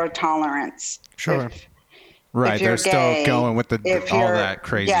like zero tolerance. Sure. Right. They're still going with all that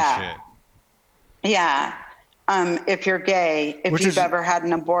crazy shit. Yeah. If you're gay, if you've ever had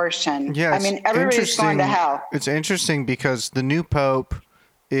an abortion. Yeah, everybody's going to hell. It's interesting because the new Pope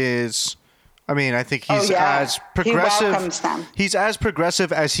is, I think he's as progressive. He welcomes them. He's as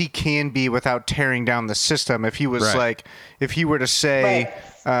progressive as he can be without tearing down the system. If he was if he were to say,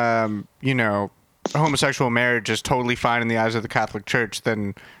 homosexual marriage is totally fine in the eyes of the Catholic Church,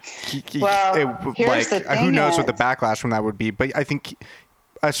 then who knows what the backlash from that would be. But I think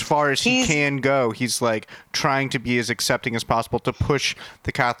as far as he can go, he's trying to be as accepting as possible to push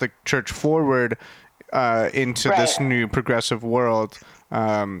the Catholic Church forward into this new progressive world,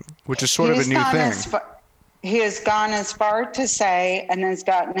 which is sort of a new thing. He has gone as far to say, and has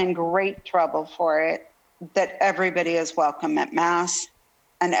gotten in great trouble for it, that everybody is welcome at Mass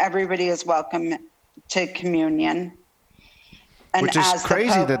and everybody is welcome to communion. And which is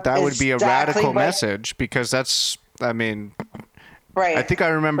crazy that would be a radical message, because that's, right. I think I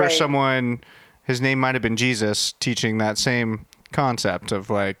remember someone, his name might have been Jesus, teaching that same concept of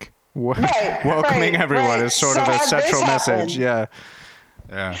welcoming everyone is sort of a central message. Yeah.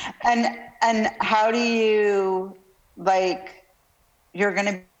 Yeah. And how do you, you're going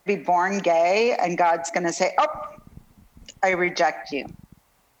to be born gay and God's going to say, oh, I reject you.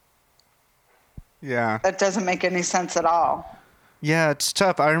 Yeah. That doesn't make any sense at all. Yeah, it's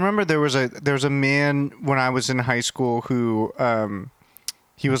tough. I remember there was a man when I was in high school who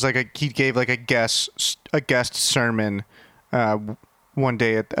he was he gave a guest sermon one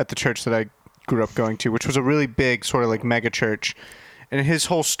day at the church that I grew up going to, which was a really big sort of mega church. And his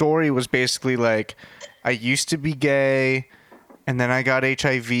whole story was basically I used to be gay, and then I got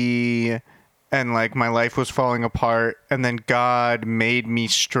HIV, and my life was falling apart, and then God made me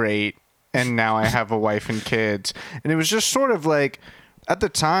straight, and now I have a wife and kids. And it was just sort of at the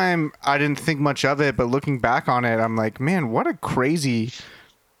time, I didn't think much of it, but looking back on it, I'm like, man, what a crazy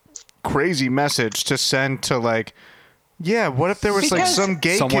message to send to what if there was some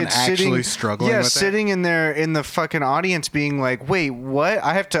gay kid sitting in the fucking audience being wait, what?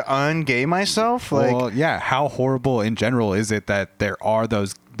 I have to ungay myself? How horrible in general is it that there are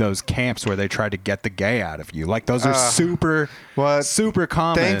those camps where they try to get the gay out of you? Those are super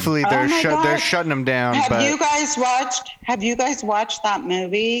common. Thankfully, they're shutting them down. Have you guys watched that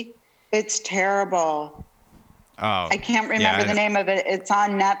movie? It's terrible. I can't remember the name of it. It's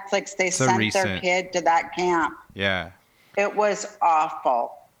on Netflix. They sent their kid to that camp. Yeah. It was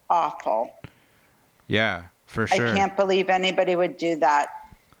awful. Awful. Yeah, for sure. I can't believe anybody would do that.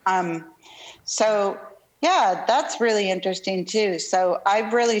 So, yeah, that's really interesting too. So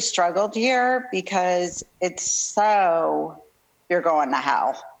I've really struggled here because it's so you're going to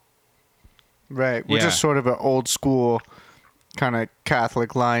hell. Right. We're just sort of an old school kind of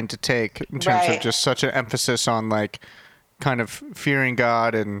Catholic line to take in terms of just such an emphasis on like kind of fearing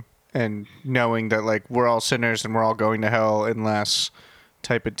God and knowing that like we're all sinners and we're all going to hell unless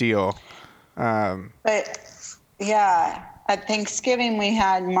type of deal. But yeah, at Thanksgiving we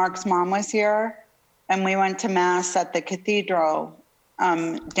had Mark's mom was here and we went to mass at the cathedral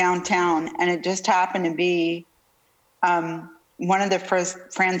downtown, and it just happened to be one of the first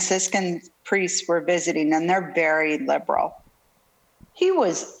Franciscan priests were visiting, and they're very liberal. He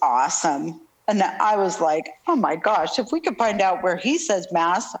was awesome. And I was like, oh my gosh, if we could find out where he says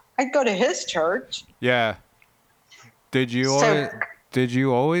mass, I'd go to his church. Yeah. Did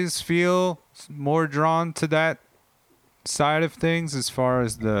you always feel more drawn to that side of things as far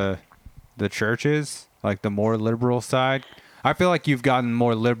as the churches, like the more liberal side? I feel like you've gotten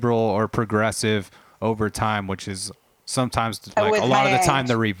more liberal or progressive over time, which is sometimes like a lot of the time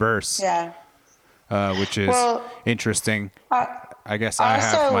the reverse. Yeah. Which is interesting. I guess I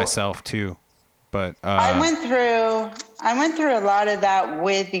have myself too, but I went through a lot of that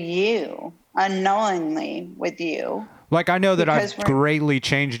with you, unknowingly with you. Like I know that I've greatly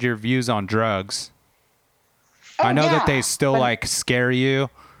changed your views on drugs. I know that they still like scare you,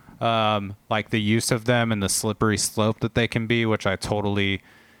 like the use of them and the slippery slope that they can be, which I totally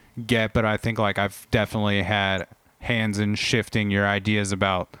get. But I think like I've definitely had hands in shifting your ideas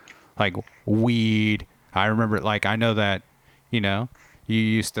about like weed. I remember like I know that, you know, you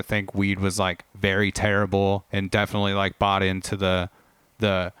used to think weed was like very terrible and definitely like bought into the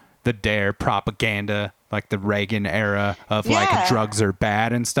DARE propaganda, like the Reagan era of like drugs are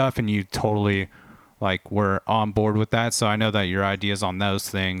bad and stuff, and you totally like were on board with that. So I know that your ideas on those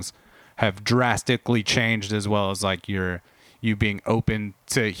things have drastically changed, as well as like you being open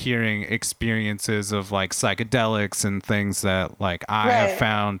to hearing experiences of like psychedelics and things that like I have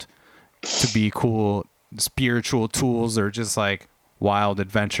found to be cool spiritual tools or just like wild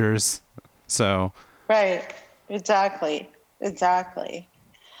adventures. So exactly.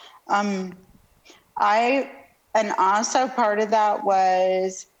 And also part of that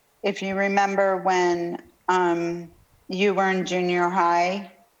was, if you remember when you were in junior high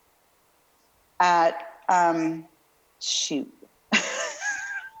at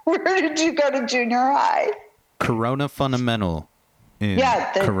where did you go to junior high? Corona Fundamental in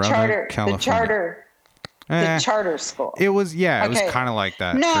Corona, California. The charter school. It was it was kind of like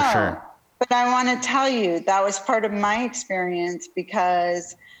that, for sure. But I want to tell you, that was part of my experience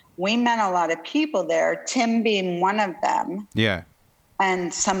because we met a lot of people there, Tim being one of them. Yeah.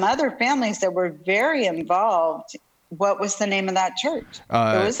 And some other families that were very involved. What was the name of that church?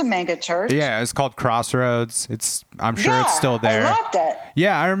 It was a mega church. Yeah, it's called Crossroads. I'm sure it's still there. I loved it.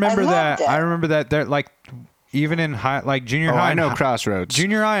 Yeah, I remember that. I remember that. They're like, even in junior high. I know Crossroads.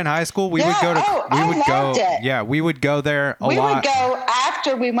 Junior high and high school, we would go to. Yeah, we would go there a lot. We would go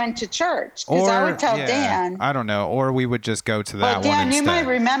after we went to church, because I would tell Dan. I don't know, or we would just go to that one Dan, instead. you might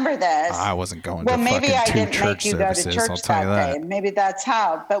remember this. I wasn't going to fucking maybe I didn't church make you go to services, church I'll tell that you day. Maybe that's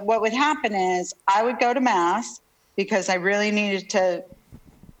how. But what would happen is I would go to mass because I really needed to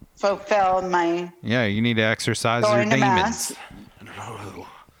fulfill my. Yeah, you need to exercise your demons.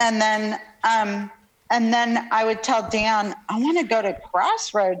 And then I would tell Dan, I want to go to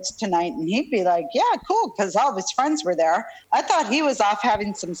Crossroads tonight. And he'd be like, yeah, cool, because all of his friends were there. I thought he was off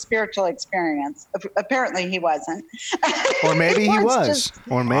having some spiritual experience. Apparently he wasn't. Or maybe he was.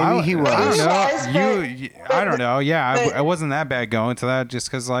 Or maybe he was. I don't know. Yeah, I wasn't that bad going to that just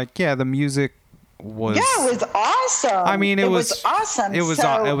because, like, the music was. Yeah, it was awesome. I mean, it was awesome. It was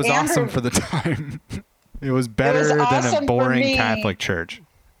awesome for the time. It was better than a boring Catholic church.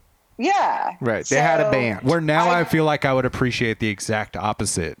 Yeah. Right. They had a band. Where now I feel like I would appreciate the exact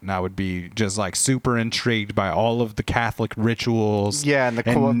opposite. And I would be just like super intrigued by all of the Catholic rituals. Yeah. And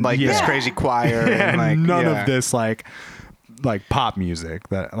this crazy choir. And like, none of this like pop music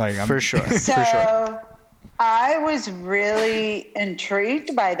that like. For sure. So I was really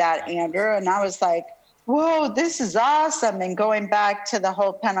intrigued by that, Andrew. And I was like, whoa, this is awesome. And going back to the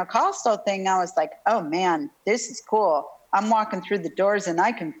whole Pentecostal thing, I was like, oh man, this is cool. I'm walking through the doors and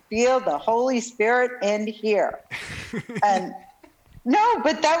I can feel the Holy Spirit in here. And no,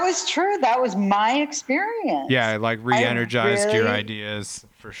 but that was true. That was my experience. Yeah, it like re-energized your ideas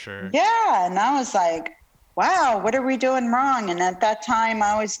for sure. Yeah. And I was like, wow, what are we doing wrong? And at that time,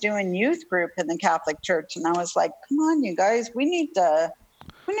 I was doing youth group in the Catholic Church, and I was like, come on, you guys, we need to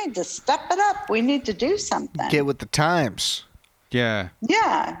step it up. We need to do something. Get with the times. Yeah.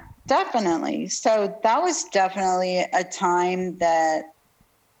 Yeah, definitely. So that was definitely a time that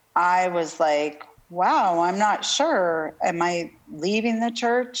I was like, wow, I'm not sure. Am I leaving the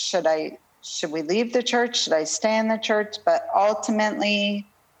church? Should we leave the church? Should I stay in the church? But ultimately,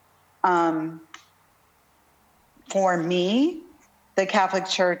 for me, the Catholic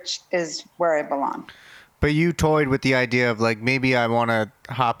Church is where I belong. But you toyed with the idea of like, maybe I want to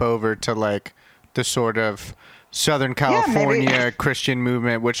hop over to like the sort of Southern California Christian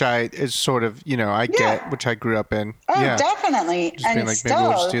movement, which is sort of, I get, which I grew up in. Oh, yeah. definitely. Just and being like, still, maybe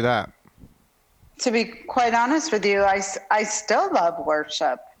we'll just do that. To be quite honest with you, I still love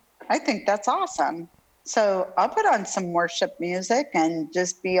worship. I think that's awesome. So I'll put on some worship music and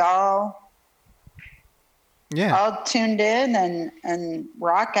just be all tuned in and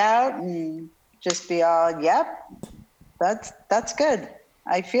rock out and just be all, yep, that's good.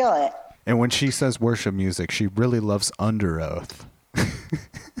 I feel it. And when she says worship music, she really loves Under Oath.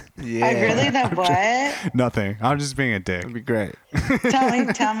 Yeah. I really love what? Nothing. I'm just being a dick. That'd be great. Tell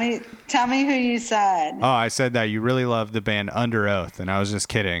me who you said. Oh, I said that you really love the band Under Oath, and I was just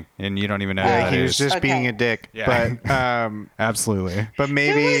kidding, and you don't even know who Yeah, that he was is. just Okay. being a dick. Yeah. But Absolutely. but Who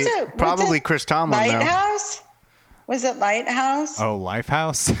maybe was it? Was probably it Chris Tomlin though. Lighthouse? Was it Lighthouse? Oh,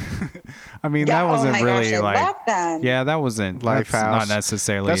 Lifehouse? I mean, Yeah, that wasn't oh my really gosh, I like. love them. Yeah, that wasn't that's Lifehouse. not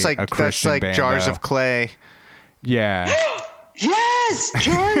necessarily That's like a Christian band. Jars though. of Clay. Yeah. Yes,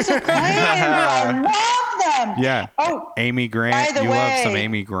 Jars of Clay. I love them. Yeah. Oh, Amy Grant. by the You love some way-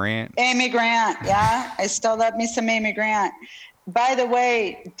 Amy Grant. Amy Grant. Yeah, I still love me some Amy Grant. By the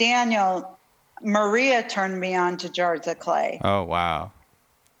way, Daniel, Maria turned me on to Jars of Clay. Oh, wow.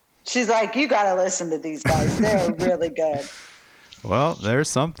 She's like, you got to listen to these guys. They're really good. Well, there's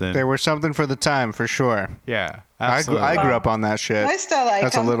something. They were something for the time, for sure. Yeah. I grew Absolutely. up on that shit. I still like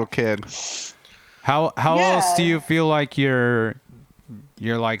as a them. little kid. How Yeah. else do you feel like your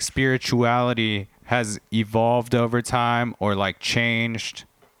like spirituality has evolved over time or like changed,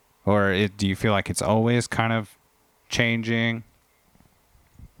 or do you feel like it's always kind of changing?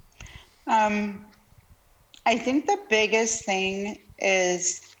 I think the biggest thing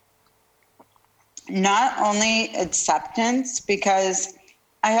is not only acceptance, because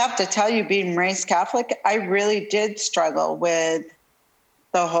I have to tell you, being raised Catholic, I really did struggle with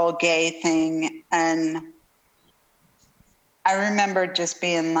the whole gay thing. And I remember just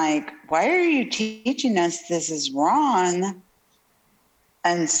being like, why are you teaching us this is wrong?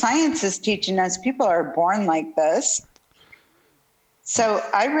 And science is teaching us people are born like this. So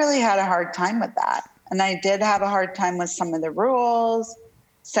I really had a hard time with that. And I did have a hard time with some of the rules.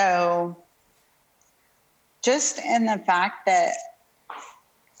 So just in the fact that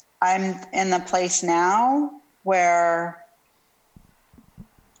I'm in the place now where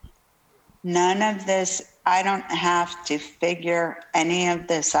none of this, I don't have to figure any of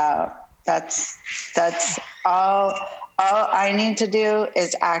this out. That's all I need to do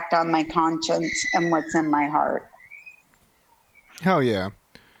is act on my conscience and what's in my heart. Hell yeah.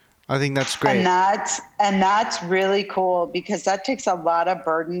 I think that's great. And that's really cool because that takes a lot of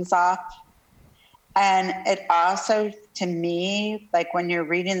burdens off. And it also, to me, like when you're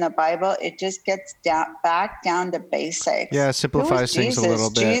reading the Bible, it just gets back down to basics. Yeah, it simplifies things a little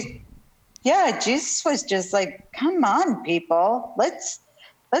bit. Jesus was just like, come on, people. Let's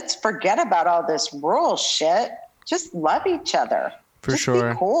forget about all this rural shit. Just love each other. For just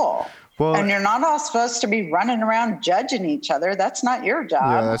sure. Be cool. Well, and you're not all supposed to be running around judging each other. That's not your job.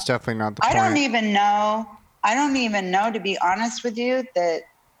 yeah, that's definitely not the point. I don't even know, to be honest with you, that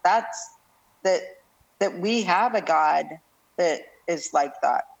we have a God that is like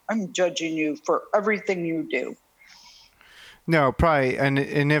that. I'm judging you for everything you do. No, probably, and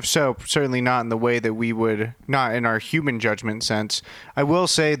if so, certainly not in the way that we would, not in our human judgment sense. I will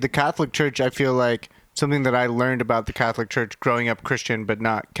say the Catholic Church, I feel like something that I learned about the Catholic Church growing up Christian but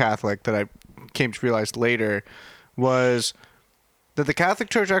not Catholic that I came to realize later was that the Catholic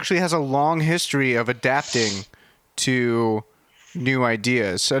Church actually has a long history of adapting to new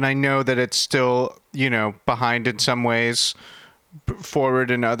ideas. And I know that it's still, behind in some ways,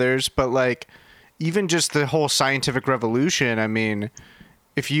 forward in others, but like even just the whole scientific revolution, I mean,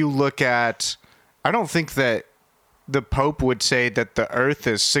 if you look at, I don't think that the Pope would say that the Earth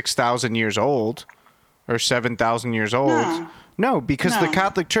is 6,000 years old or 7,000 years old. No, because the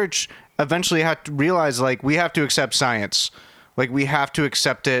Catholic Church eventually had to realize, like, we have to accept science. Like, we have to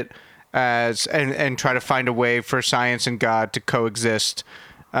accept it as, and try to find a way for science and God to coexist.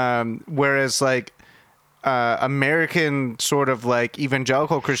 Whereas, like, American sort of like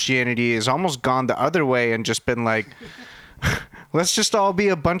evangelical Christianity has almost gone the other way and just been like, let's just all be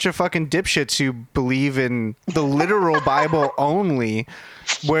a bunch of fucking dipshits who believe in the literal Bible only.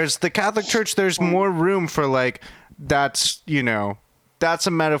 Whereas the Catholic Church, there's more room for like, that's, you know, that's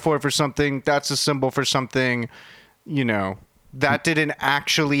a metaphor for something. That's a symbol for something, you know, that didn't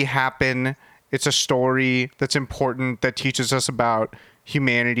actually happen. It's a story that's important that teaches us about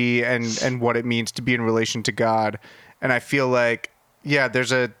humanity and what it means to be in relation to God. And I feel like, yeah, there's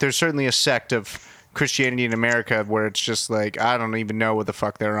certainly a sect of Christianity in America where it's just like, I don't even know what the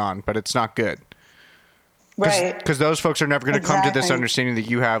fuck they're on, but it's not good. Right. Because those folks are never going to come to this Exactly. understanding that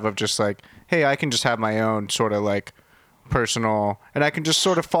you have of just like, hey, I can just have my own sort of like personal, and I can just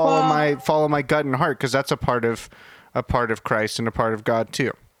sort of follow my gut and heart, because that's a part of Christ and a part of God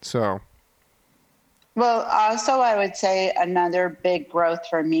too. So Well, also, I would say another big growth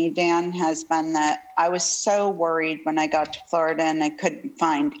for me, Dan, has been that I was so worried when I got to Florida and I couldn't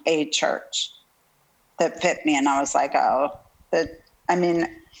find a church that fit me. And I was like, and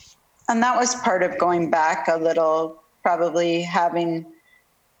that was part of going back a little, probably having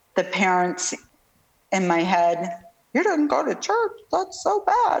the parents in my head, you didn't go to church, that's so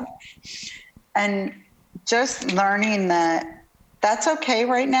bad. And just learning that that's okay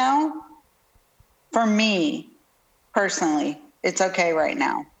right now. For me, personally, it's okay right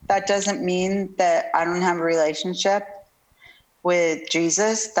now. That doesn't mean that I don't have a relationship with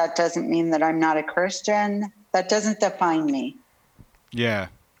Jesus. That doesn't mean that I'm not a Christian. That doesn't define me. Yeah.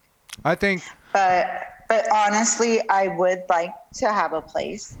 I think But honestly, I would like to have a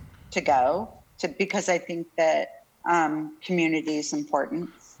place to go to, because I think that community is important.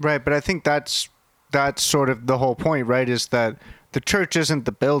 right, but I think that's sort of the whole point, right? Is that the church isn't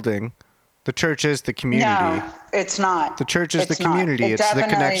the building. The church is the community. No, it's not. The church is It's the not. community. It It's the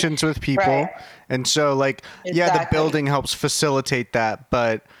definitely- connections with people. right. And so like, yeah, the Exactly. building helps facilitate that,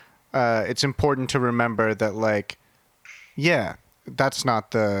 but it's important to remember that like, yeah, that's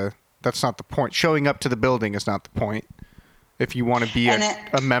not the point. Showing up to the building is not the point. If you want to be And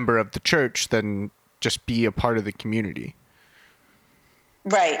a member of the church, then just be a part of the community.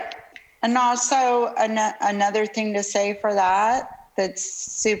 Right. And also another thing to say for that's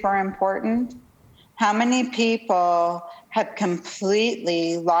super important. How many people have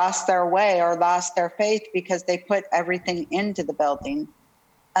completely lost their way or lost their faith because they put everything into the building?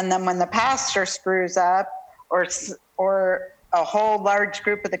 And then when the pastor screws up or a whole large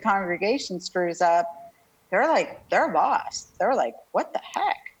group of the congregation screws up, they're lost. They're like, what the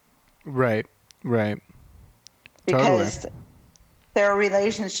heck? Right. Totally. Because their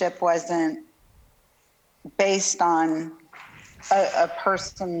relationship wasn't based on a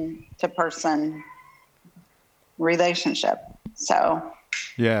person to person relationship. So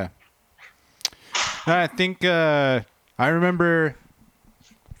Yeah. I think I remember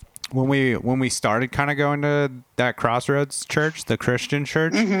when we started kind of going to that Crossroads church, the Christian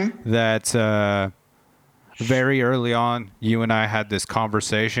church, that very early on, you and I had this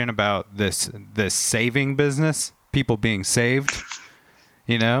conversation about this saving business, people being saved,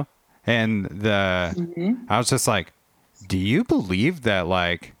 you know? And I was just like, do you believe that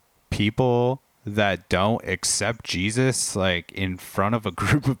like people that don't accept Jesus like in front of a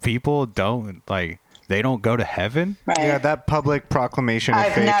group of people they don't go to heaven? right. Yeah, that public proclamation of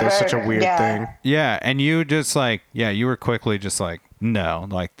I've faith never- is such a weird yeah. thing. Yeah, and you just like, you were quickly just like, no,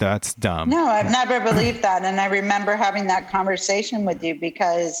 like that's dumb. No, I've never believed that. And I remember having that conversation with you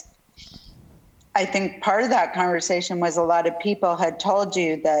because I think part of that conversation was a lot of people had told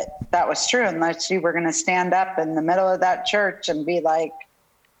you that was true, unless you were going to stand up in the middle of that church and be like,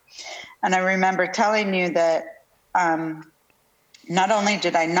 and I remember telling you that not only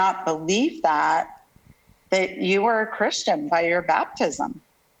did I not believe that you were a Christian by your baptism.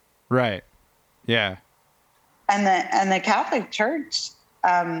 Right. Yeah. And the Catholic Church.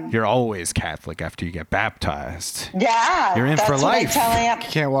 You're always Catholic after you get baptized. Yeah. You're in for that's what I life. tell Aunt, You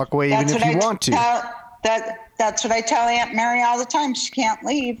can't walk away even that's if what you I want to. That's what I tell Aunt Mary all the time. She can't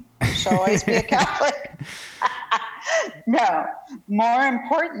leave. She'll always be a Catholic. No. More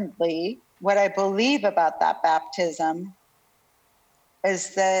importantly, what I believe about that baptism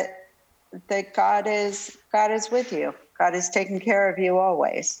is that God is with you. God is taking care of you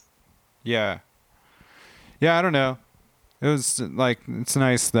always. Yeah. Yeah, I don't know. It was like, it's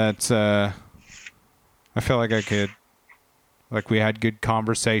nice that I feel like I could, like we had good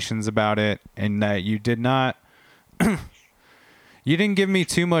conversations about it, and that you did not, you didn't give me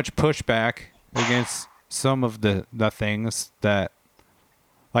too much pushback against some of the things that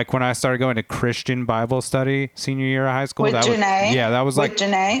like when I started going to Christian Bible study senior year of high school. With that Janae? was, yeah, that was With like,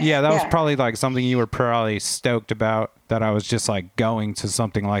 Janae? yeah, that was Yeah. probably like something you were probably stoked about, that I was just like going to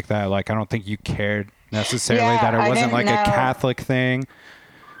something like that. Like, I don't think you cared necessarily Yeah, that it I wasn't didn't like a know. Catholic thing.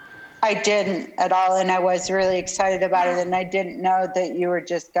 I didn't at all, and I was really excited about it, and I didn't know that you were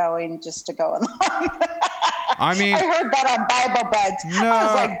just going just to go along. I mean, I heard that on Bible Buds. No, I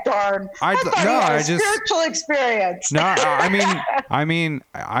was like, darn. I- I thought no, you had I a just- spiritual experience. no,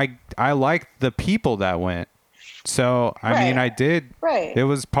 I liked the people that went. So, I mean, Right. I did. Right. It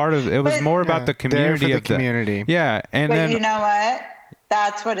was part of, it was But- more Yeah, about the there for community the of the community. Yeah. And But then, you know what?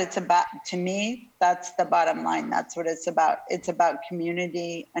 That's what it's about. To me, that's the bottom line. That's what it's about. It's about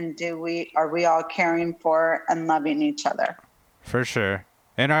community, and are we all caring for and loving each other? for sure.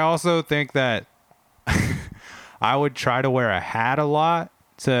 And I also think that I would try to wear a hat a lot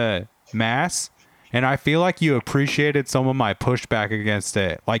to mass. And I feel like you appreciated some of my pushback against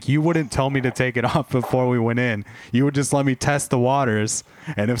it. Like, you wouldn't tell me to take it off before we went in. You would just let me test the waters.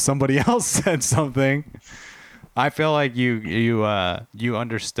 And if somebody else said something, I feel like you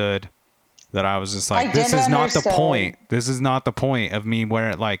understood that I was just like, I this did is not the understand. point. This is not the point of me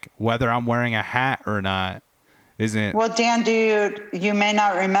wearing, like, whether I'm wearing a hat or not isn't. Well, Dan, you may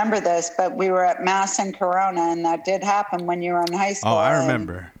not remember this, but we were at Mass in Corona, and that did happen when you were in high school. Oh, I and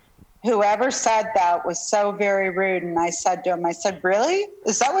remember. Whoever said that was so very rude. And I said to him, I said, really?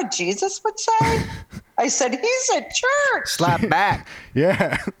 Is that what Jesus would say? I said, he's at church. Slap back.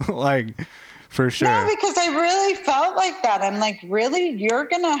 Yeah, like, for sure. No, because I really felt like that. I'm like, really? You're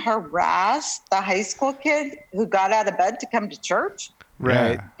going to harass the high school kid who got out of bed to come to church?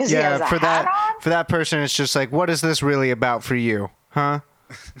 Right. Yeah. 'Cause he has Yeah, a for hat that on? for that person it's just like, what is this really about for you? Huh?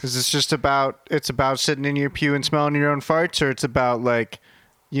 Is this just about sitting in your pew and smelling your own farts, or it's about, like,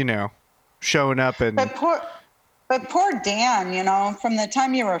 you know, showing up and But poor Dan, you know, from the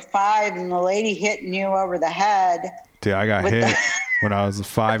time you were 5 and the lady hitting you over the head. Dude, I got With hit the- when I was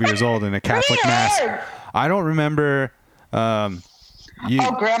 5 years old in a Catholic Pretty mass. hard. I don't remember. You,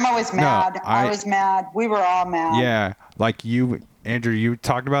 Oh, Grandma was mad. I I- was mad. We were all mad. yeah, like you, Andrew, you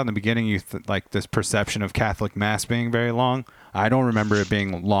talked about in the beginning. Like this perception of Catholic mass being very long. I don't remember it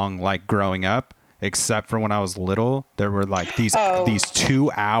being long, like growing up, except for when I was little. There were like these Oh.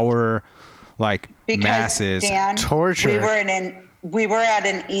 2-hour like Because masses. Dan, torture. we were at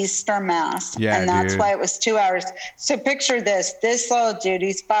an Easter mass, Yeah, and that's dude. why it was 2 hours. So picture this: this little dude,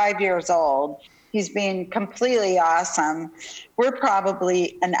 he's 5 years old. He's being completely awesome. We're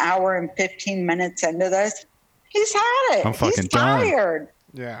probably an hour and 15 minutes into this. He's had it. I'm fucking he's done. tired.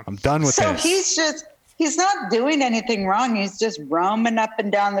 yeah. I'm done with So this. he's not doing anything wrong. He's just roaming up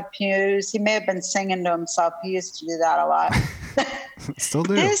and down the pews. He may have been singing to himself. He used to do that a lot. Still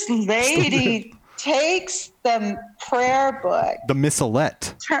do. This lady takes the prayer book, The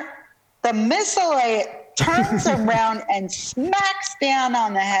missalette. the missile, turns around and smacks Dan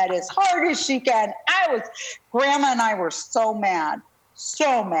on the head as hard as she can. Grandma and I were so mad.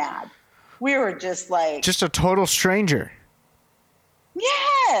 So mad. We were just like, Just a total stranger.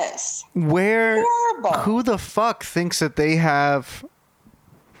 yes. Where Horrible. who the fuck thinks that they have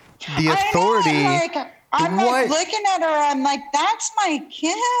the I know, authority? I'm What? like looking at her. I'm like, that's my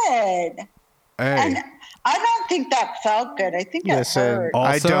kid. And Hey, I don't think that felt good. I think it Listen, hurt.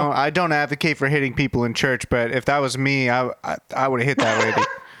 Also- I don't advocate for hitting people in church, but if that was me, I would have hit that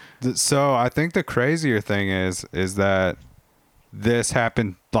lady. so I think the crazier thing is that this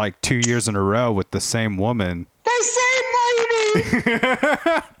happened like 2 years in a row with the same woman. The same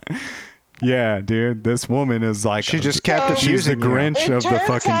lady. Yeah, dude, this woman is like She just kept So- she's the abusing you. Grinch It of the turns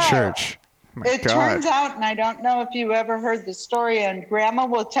fucking out- church. My It God. turns out, and I don't know if you ever heard the story, and Grandma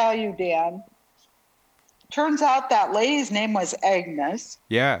will tell you, Dan. Turns out that lady's name was Agnes.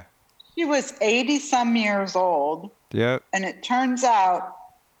 Yeah. She was 80 some years old, Yep. and it turns out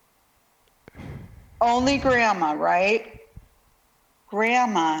only Grandma, right?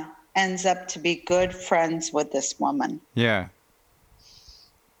 Grandma ends up to be good friends with this woman. Yeah.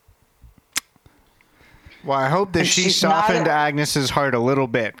 Well, I hope that And she she's not softened a- Agnes's heart a little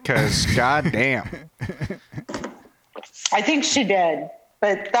bit, because goddamn. I think she did,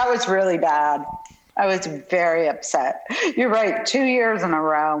 but that was really bad. I was very upset. You're right, 2 years in a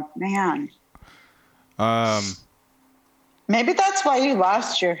row. Man, maybe that's why you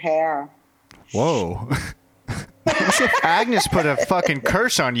lost your hair. Whoa. Agnes put a fucking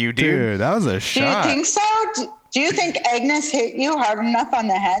curse on you, dude. Dude, that was a Do you shot. think so? Do you think Agnes hit you hard enough on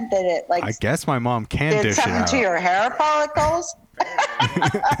the head that it like I guess my mom can did dish it something out. to your hair follicles?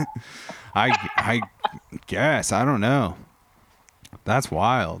 I guess. I don't know. That's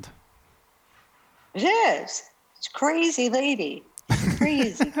wild. It is. It's a crazy lady.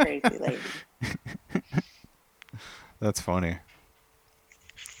 Crazy, crazy lady. That's funny.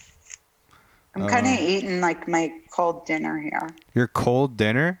 I'm kind of eating like my cold dinner here. Your cold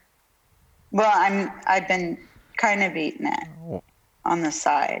dinner? Well, I've been kind of eating it on the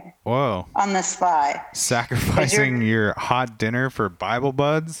side, Whoa. on the sly. Sacrificing your hot dinner for Bible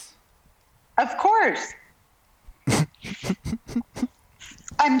buds? Of course.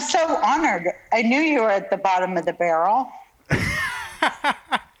 I'm so honored. I knew you were at the bottom of the barrel.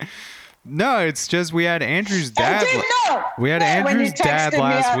 No, it's just we had Andrew's dad. I didn't know. We had Yeah, when you Andrew's dad texted me,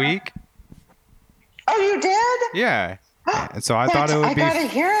 last week. Oh, you did? Yeah. And so I thought it would I gotta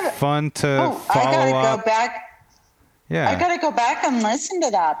hear be that. fun to Oh, I follow gotta up. go back. Yeah. I gotta go back and listen to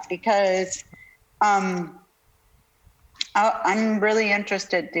that because I'm really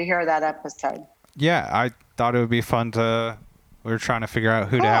interested to hear that episode. Yeah, I thought it would be fun to. We were trying to figure out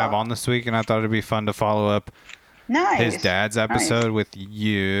who to Cool. have on this week, and I thought it'd be fun to follow up Nice. his dad's episode Nice. with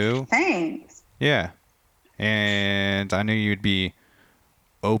you. Thanks. Yeah. And I knew you'd be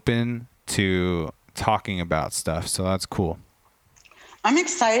open to talking about stuff, so that's cool. I'm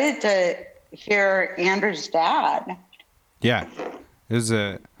excited to hear Andrew's dad. Yeah. It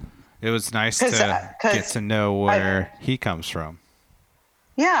was nice 'Cause, to 'cause get to know where he comes from.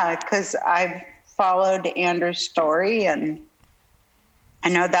 Yeah, because I've followed Andrew's story and I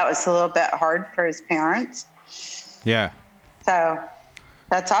know that was a little bit hard for his parents. Yeah. So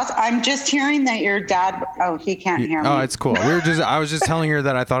that's awesome. I'm just hearing that your dad, he can't hear me. Oh, it's cool. I was just telling her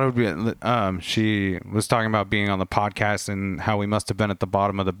that I thought it would be, she was talking about being on the podcast and how we must have been at the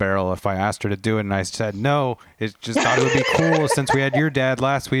bottom of the barrel if I asked her to do it. And I said, no, it just thought it would be cool since we had your dad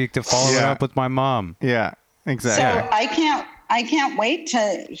last week to follow it Yeah. up with my mom. Yeah, exactly. So I can't wait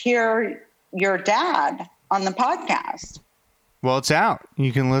to hear your dad on the podcast. Well, it's out.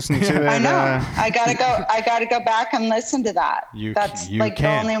 You can listen to it. I know. I gotta go back and listen to that. That's you like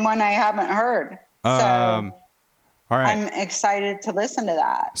can. the only one I haven't heard. All right. I'm excited to listen to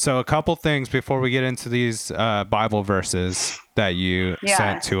that. So a couple things before we get into these Bible verses that you Yes.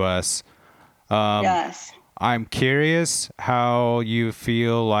 sent to us. Yes. I'm curious how you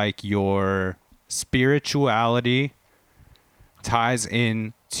feel like your spirituality ties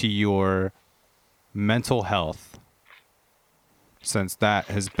in to your mental health, since that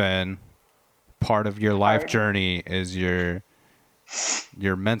has been part of your life Hard. journey is your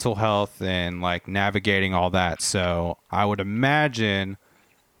mental health and like navigating all that. So I would imagine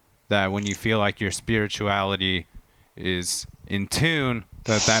that when you feel like your spirituality is in tune,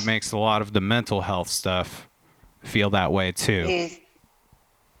 that makes a lot of the mental health stuff feel that way too.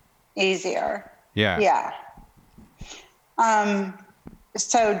 Easier. Yeah. Yeah.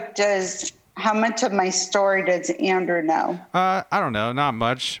 So how much of my story does Andrew know? I don't know, not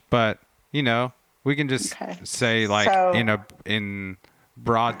much, but you know, we can just Okay. say like So- in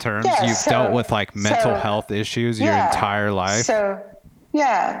broad terms, Yeah, you've dealt with like mental health issues your Yeah. entire life. So,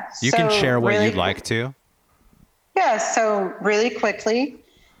 yeah. You can share what really- you'd like to. Yeah. So really quickly,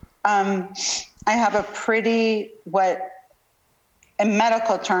 I have a pretty, what in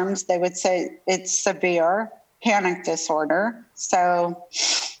medical terms, they would say it's severe panic disorder. So,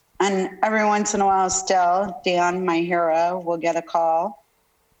 and every once in a while still, Dan, my hero, will get a call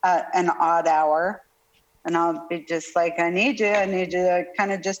at an odd hour. And I'll be just like, I need you to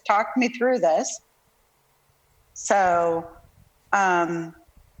kind of just talk me through this. So,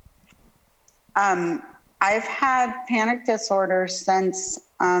 I've had panic disorder since,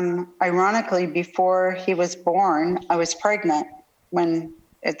 ironically, before he was born. I was pregnant when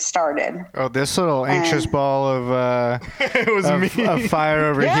it started. Oh, this little anxious And- ball of It was of fire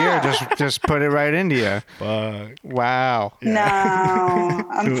over Yeah. here just put it right into you. Wow. No,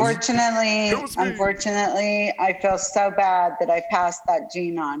 unfortunately, I feel so bad that I passed that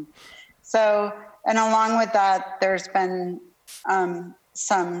gene on. So, and along with that, there's been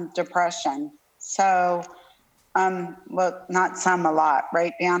some depression. So, well, not some, a lot,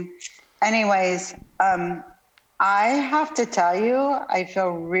 right, Dan? Anyways, I have to tell you, I feel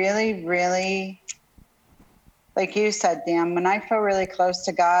really, really, like you said, Dan, when I feel really close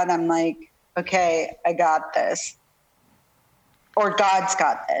to God, I'm like, okay, I got this. Or God's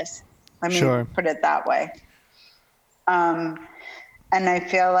got this. Let me Sure. put it that way. And I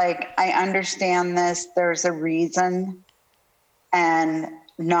feel like I understand this. There's a reason. And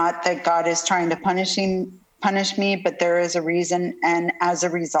not that God is trying to punish me, but there is a reason. And as a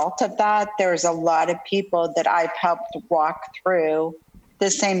result of that, there's a lot of people that I've helped walk through the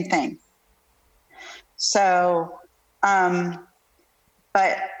same thing. So,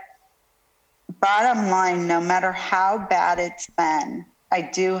 but bottom line, no matter how bad it's been, I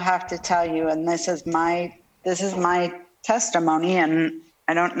do have to tell you, and this is my testimony, and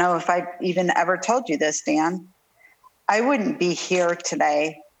I don't know if I even ever told you this, Dan. I wouldn't be here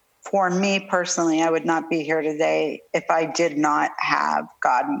today. For me personally, I would not be here today if I did not have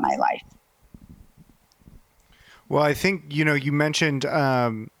God in my life. Well, I think, you mentioned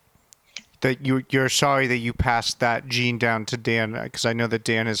that you're sorry that you passed that gene down to Dan, because I know that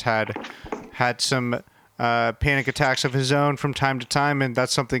Dan has had some panic attacks of his own from time to time, and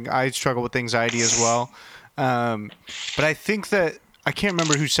that's something I struggle with, anxiety as well. But I think that I can't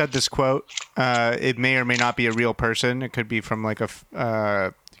remember who said this quote. It may or may not be a real person. It could be from like it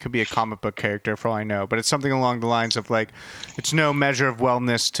could be a comic book character for all I know. But it's something along the lines of like, it's no measure of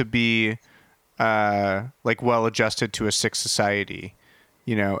wellness to be like well adjusted to a sick society,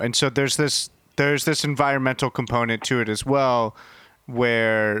 And so there's this environmental component to it as well,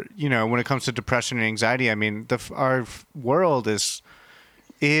 where when it comes to depression and anxiety, I mean, our world is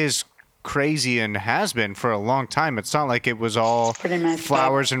crazy and has been for a long time. It's not like it was all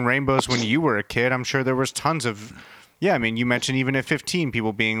flowers and rainbows when you were a kid. I'm sure there was tons of, I mean, you mentioned even at 15,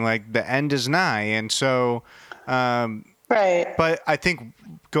 people being like, the end is nigh. And so, right. But I think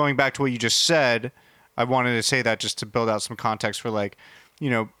going back to what you just said, I wanted to say that just to build out some context for like,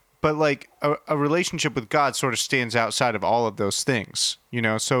 but like a relationship with God sort of stands outside of all of those things,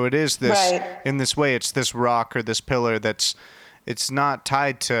 so it is this, right. In this way, it's this rock or this pillar it's not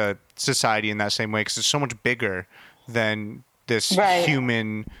tied to society in that same way, because it's so much bigger than this right.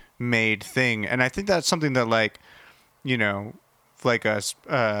 human made thing. And I think that's something that like like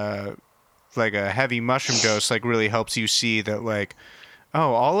a heavy mushroom dose like really helps you see that like,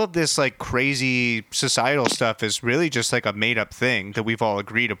 oh, all of this like crazy societal stuff is really just like a made up thing that we've all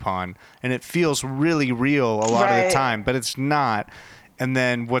agreed upon, and it feels really real a lot of the time, but it's not. And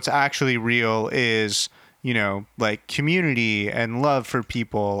then what's actually real is like community and love for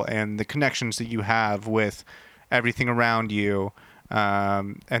people and the connections that you have with everything around you,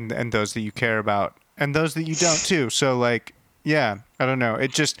 and those that you care about and those that you don't too. So like, I don't know.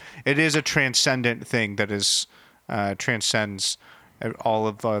 It is a transcendent thing that is transcends all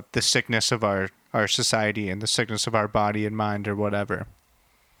of the sickness of our society and the sickness of our body and mind or whatever.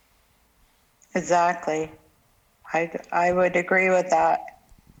 Exactly. I would agree with that.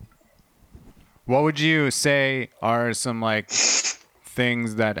 What would you say are some like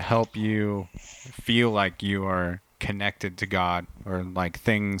things that help you feel like you are connected to God, or like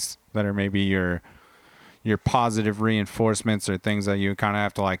things that are maybe your positive reinforcements, or things that you kind of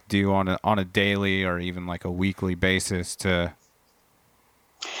have to like do on a daily or even like a weekly basis to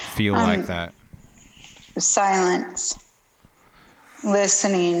feel like that? Silence.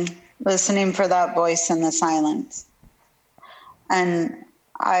 Listening for that voice in the silence. And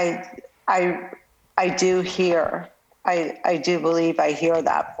I do hear, I do believe I hear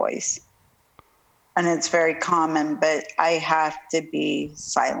that voice. And it's very common, but I have to be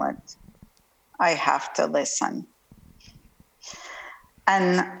silent. I have to listen.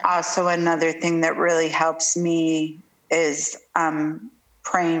 And also another thing that really helps me is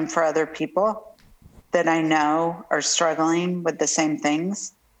praying for other people that I know are struggling with the same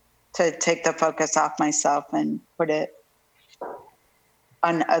things, to take the focus off myself and put it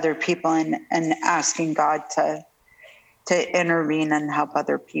on other people, and asking God to intervene and help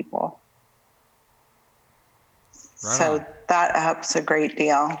other people. Right so on. That helps a great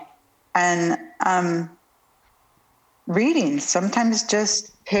deal. And reading, sometimes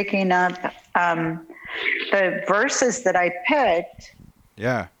just picking up the verses that I picked,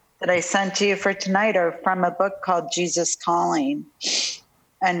 that I sent to you for tonight, are from a book called Jesus Calling.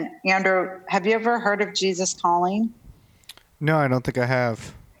 And Andrew, have you ever heard of Jesus Calling? No, I don't think I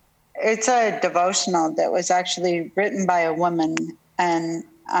have. It's a devotional that was actually written by a woman, and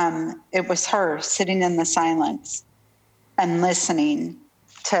it was her sitting in the silence and listening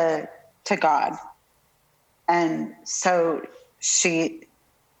to God. And so she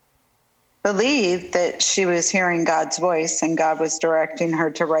believed that she was hearing God's voice, and God was directing her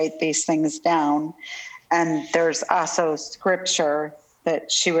to write these things down. And there's also scripture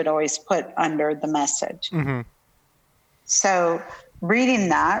that she would always put under the message. Mm-hmm. So reading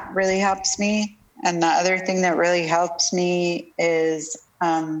that really helps me. And the other thing that really helps me is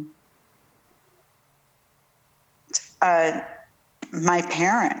my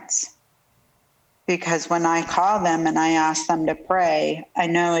parents. Because when I call them and I ask them to pray, I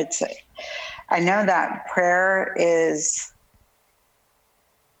know that prayer is,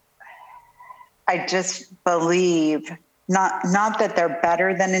 I just believe, not that they're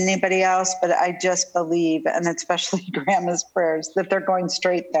better than anybody else, but I just believe, and especially Grandma's prayers, that they're going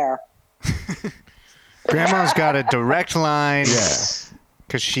straight there. Grandma's got a direct line. Yeah.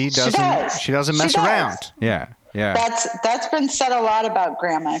 Because she doesn't mess around. Yeah. Yeah. That's been said a lot about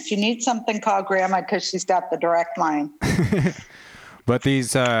grandma. If you need something, call grandma because she's got the direct line. But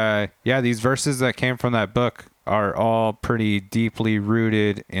these verses that came from that book are all pretty deeply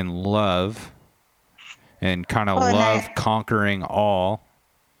rooted in love and kind of love conquering all.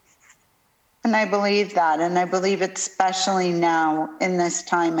 And I believe that. And I believe especially now in this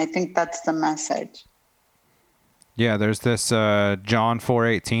time, I think that's the message. Yeah, there's this John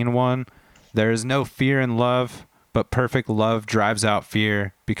 4:18 one. There is no fear in love, but perfect love drives out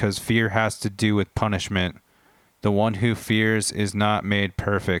fear, because fear has to do with punishment. The one who fears is not made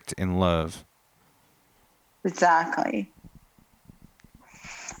perfect in love. Exactly.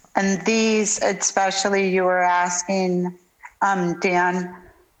 And these, especially, you were asking, Dan,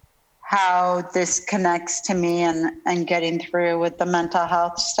 how this connects to me and getting through with the mental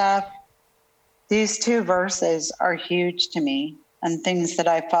health stuff. These two verses are huge to me and things that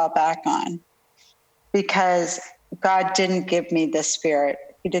I fall back on, because God didn't give me the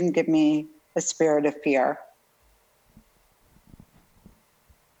spirit. He didn't give me a spirit of fear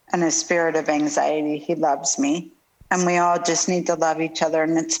and a spirit of anxiety. He loves me. And we all just need to love each other.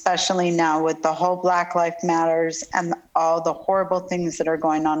 And especially now with the whole Black Lives Matters and all the horrible things that are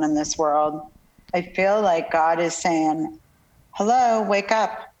going on in this world, I feel like God is saying, hello, wake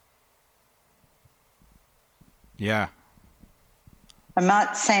up. Yeah. I'm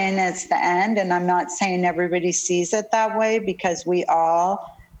not saying it's the end, and I'm not saying everybody sees it that way, because we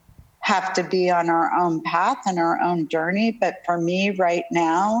all have to be on our own path and our own journey. But for me right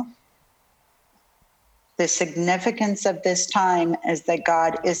now, the significance of this time is that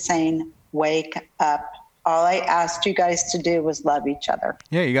God is saying, wake up. All I asked you guys to do was love each other.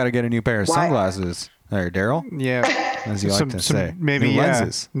 Yeah, you got to get a new pair of sunglasses there, Daryl. Yeah. As you like to say. Maybe new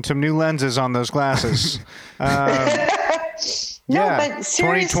lenses. Some new lenses on those glasses. No, yeah, but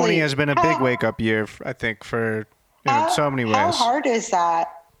seriously, 2020 has been a big wake-up year, I think, for in so many ways. How hard is that?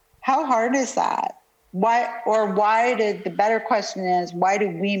 How hard is that? Why did, the better question is, why do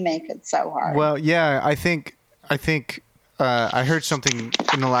we make it so hard? Well, yeah, I think I heard something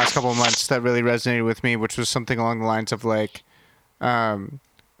in the last couple of months that really resonated with me, which was something along the lines of like,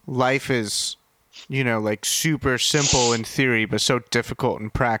 life is, like super simple in theory, but so difficult in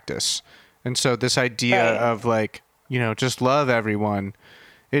practice. And so this idea of like, just love everyone.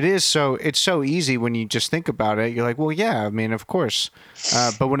 It's so easy when you just think about it. You're like, well, yeah, I mean, of course.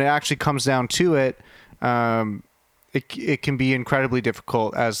 But when it actually comes down to it, it can be incredibly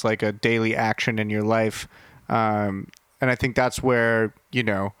difficult as like a daily action in your life. And I think that's where,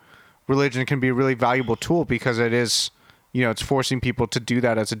 religion can be a really valuable tool, because it is, it's forcing people to do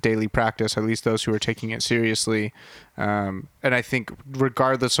that as a daily practice, at least those who are taking it seriously. And I think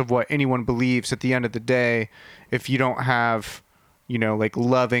regardless of what anyone believes, at the end of the day, if you don't have, like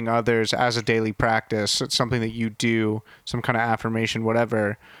loving others as a daily practice, it's something that you do, some kind of affirmation,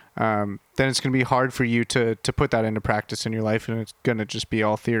 whatever, then it's going to be hard for you to put that into practice in your life, and it's going to just be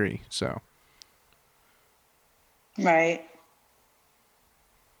all theory. So. Right.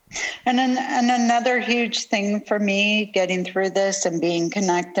 And another huge thing for me getting through this and being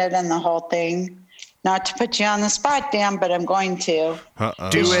connected and the whole thing, not to put you on the spot, Dan, but I'm going to.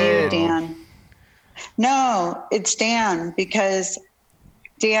 Do it. You, Dan. No, it's Dan, because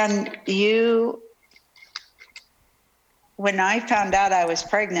Dan, when I found out I was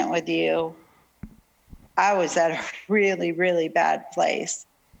pregnant with you, I was at a really, really bad place.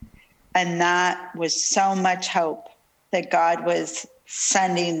 And that was so much hope that God was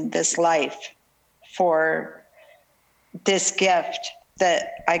sending this life for this gift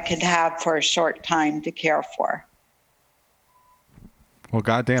that I could have for a short time to care for. Well,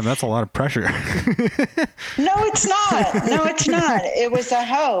 goddamn, that's a lot of pressure. No, it's not. No, it's not. It was a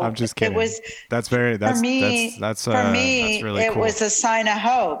hope. I'm just kidding. It was that's really that's cool. It was a sign of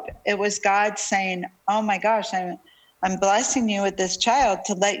hope. It was God saying, "Oh my gosh, I'm blessing you with this child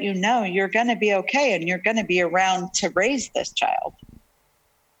to let you know you're going to be okay and you're going to be around to raise this child."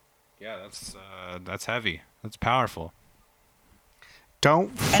 Yeah, that's heavy. That's powerful.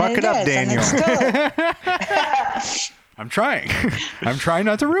 Don't fuck it up, Daniel. I'm trying. I'm trying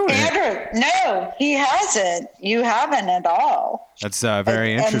not to ruin it. Andrew, no, he hasn't. You haven't at all. That's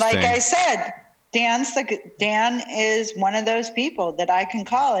very interesting. And like I said, Dan is one of those people that I can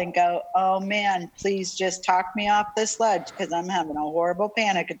call and go, "Oh man, please just talk me off this ledge because I'm having a horrible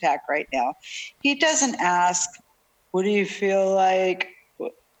panic attack right now." He doesn't ask, "What do you feel like?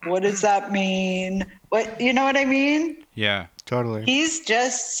 What does that mean?" You know what I mean? Yeah, totally. He's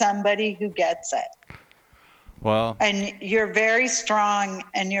just somebody who gets it. Well, and you're very strong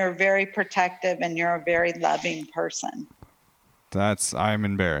and you're very protective and you're a very loving person. I'm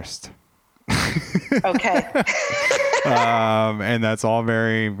embarrassed. Okay. And that's all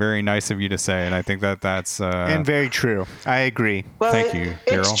very, very nice of you to say. And I think that that's And very true. I agree. Well, Thank you,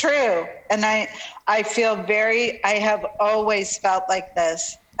 Daryl. It's true. And I feel I have always felt like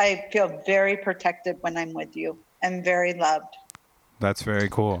this. I feel very protected when I'm with you and very loved. that's very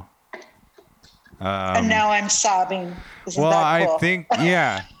cool. And now I'm sobbing. Isn't Well, that cool? I think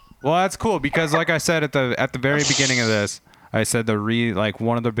yeah. Well, that's cool because, like I said at the very beginning of this, I said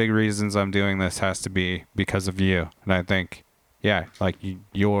one of the big reasons I'm doing this has to be because of you, and I think, yeah, like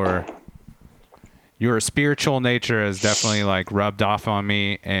your spiritual nature has definitely like rubbed off on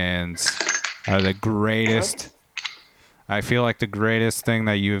me, and the greatest. I feel like the greatest thing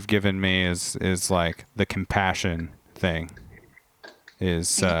that you have given me is like the compassion thing.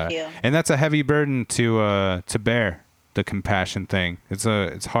 Thank you. And that's a heavy burden to bear, the compassion thing. It's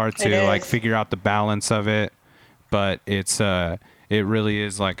hard to It like is. figure out the balance of it, but it really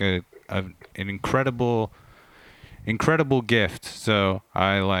is like an incredible gift. So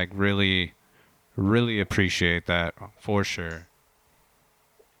I like really appreciate that for sure.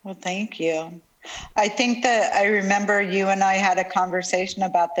 Well, thank you. I think that I remember you and I had a conversation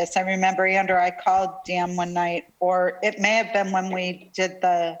about this. I remember, Andrew, I called Dan one night, or it may have been when we did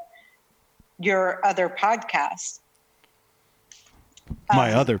your other podcast.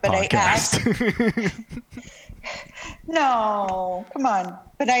 My other but I podcast. No, come on.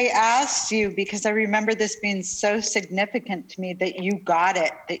 But I asked you because I remember this being so significant to me that you got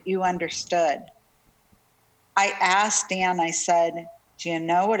it, that you understood. I asked Dan, I said, do you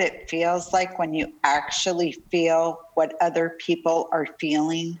know what it feels like when you actually feel what other people are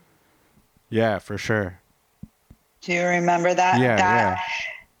feeling? Yeah, for sure. Do you remember that? Yeah.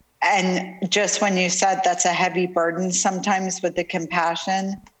 And just when you said that's a heavy burden sometimes with the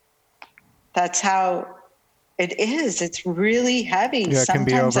compassion, that's how it is. It's really heavy. Yeah, it can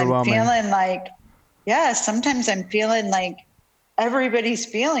be Sometimes I'm overwhelming. feeling like, sometimes I'm feeling like everybody's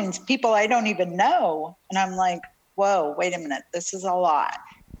feelings, people I don't even know. And I'm like, whoa, wait a minute. This is a lot.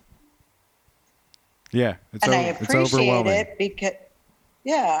 Yeah, I it's appreciate overwhelming. it because,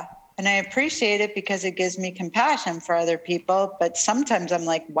 and I appreciate it because it gives me compassion for other people. But sometimes I'm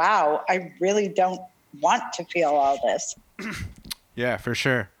like, wow, I really don't want to feel all this. Yeah, for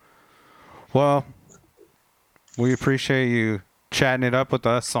sure. Well, we appreciate you chatting it up with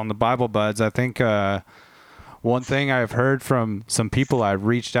us on the Bible Buds. I think one thing I've heard from some people I've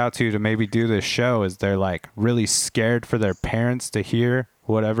reached out to maybe do this show is they're like really scared for their parents to hear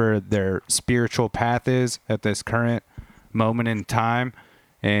whatever their spiritual path is at this current moment in time.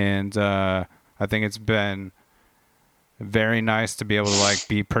 And I think it's been very nice to be able to like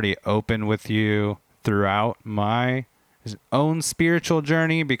be pretty open with you throughout my own spiritual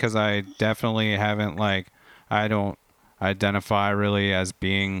journey, because I definitely haven't I don't identify really as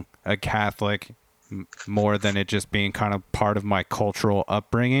being a Catholic more than it just being kind of part of my cultural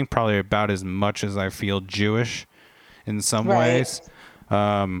upbringing, probably about as much as I feel Jewish in some ways.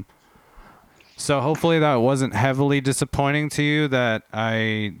 So hopefully that wasn't heavily disappointing to you that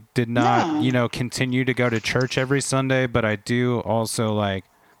I did not, No. continue to go to church every Sunday, but I do also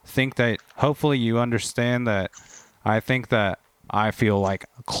think that hopefully you understand that I think that I feel like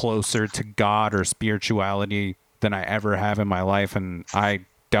closer to God or spirituality than I ever have in my life, and I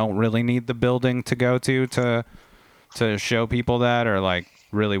don't really need the building to go to show people that, or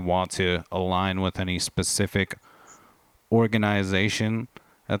really want to align with any specific organization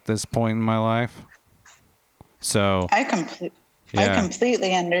at this point in my life. So I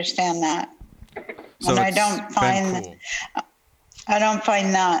completely understand that. so And I it's don't been find cool. I don't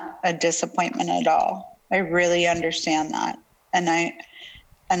find that a disappointment at all. I really understand that.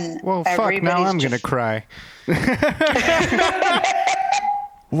 Well, fuck, now I'm going to cry.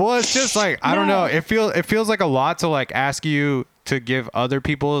 Well, it's just I don't know. It feels like a lot to ask you to give other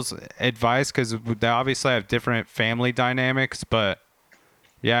people's advice, because they obviously have different family dynamics. But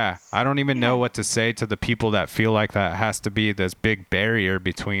yeah, I don't even know what to say to the people that feel like that has to be this big barrier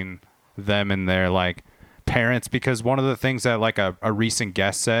between them and their parents. Because one of the things that a recent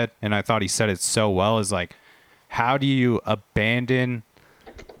guest said, and I thought he said it so well, is how do you abandon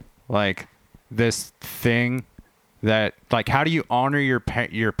this thing that how do you honor your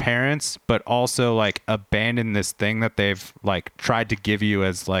parents but also abandon this thing that they've tried to give you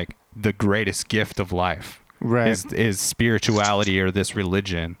as the greatest gift of life, Right. is spirituality or this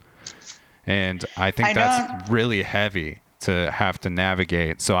religion. And I think that's really heavy to have to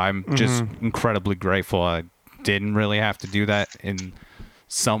navigate. So I'm just incredibly grateful I didn't really have to do that in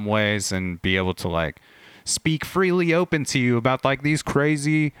some ways, and be able to speak freely open to you about these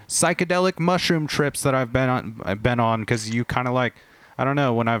crazy psychedelic mushroom trips that I've been on, because you kind of I don't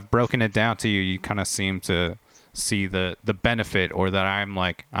know, when I've broken it down to you, you kind of seem to see the benefit, or that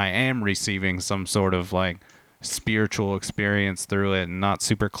I am receiving some sort of like spiritual experience through it and not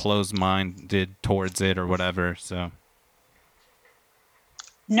super closed-minded towards it or whatever. So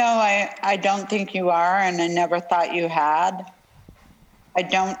No, I don't think you are, and I never thought you had. I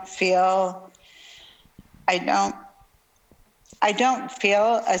don't feel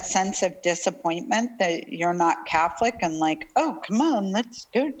a sense of disappointment that you're not Catholic and like, oh, come on, let's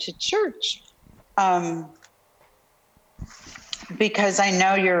go to church. Because I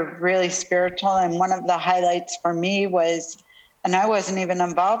know you're really spiritual. And one of the highlights for me was, and I wasn't even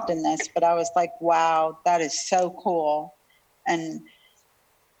involved in this, but I was like, wow, that is so cool. And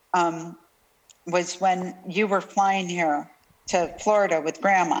was when you were flying here to Florida with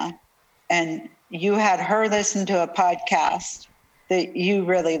Grandma, and you had her listen to a podcast that you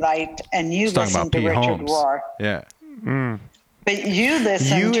really liked, and you talking about listened to Pete Richard Holmes. Rohr. yeah. But you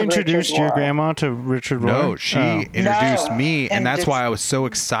listened You to introduced Richard your Rohr. grandma to Richard Rohr? No, she introduced No. me, and And that's just- why I was so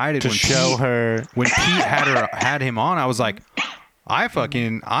excited to when show Pete, her. when Pete had him on. I was like,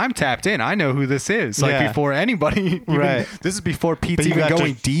 I'm tapped in. I know who this is. Like Yeah. before anybody, even, Right. This is before Pete's But you even got to-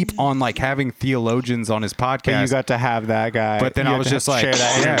 going deep on like having theologians on his But podcast. you got to have that guy. But then You I got was to just like, share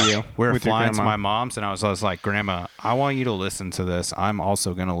that yeah, interview. we were with your flying to grandma. my mom's, and I was like, Grandma, I want you to listen to this. I'm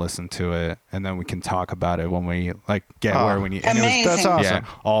also gonna listen to it, and then we can talk about it when we like get Oh. where we need. And it was, Amazing. That's awesome.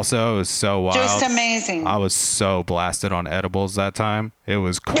 yeah. Also, it was so wild. Just amazing. I was so blasted on edibles that time. It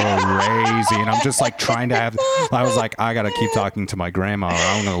was crazy, and I'm just like trying to have. I was like, I gotta keep talking to my grandma, or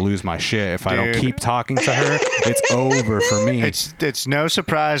I'm gonna lose my shit. If I don't Dude. keep talking to her, it's over for me. It's no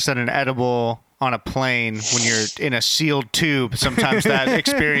surprise that an edible on a plane, when you're in a sealed tube, sometimes that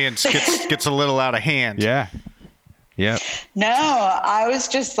experience gets a little out of hand. Yeah. Yep. No, I was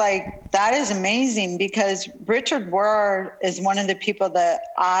just like, that is amazing, because Richard Rohr is one of the people that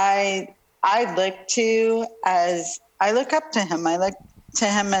I look to as, I look up to him. I look to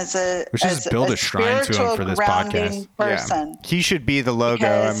him as a, We should as just build a shrine to him spiritual for this grounding podcast. person. He should be the logo.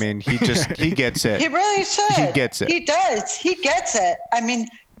 Because- I mean, he gets it. He really should. He gets it. He does. He gets it. I mean,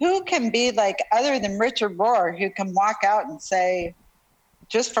 who can be like, other than Richard Rohr, who can walk out and say,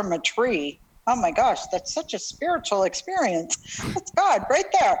 just from a tree, oh my gosh, that's such a spiritual experience. That's God right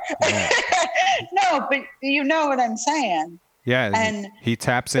there. No, but you know what I'm saying. Yeah, And- he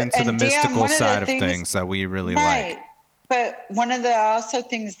taps into the and Dan, mystical one of the side of things- things that we really Right. like. But one of the also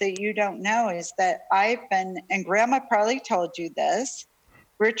things that you don't know is that I've been, and Grandma probably told you this,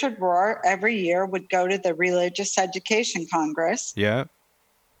 Richard Rohr every year would go to the Religious Education Congress Yeah,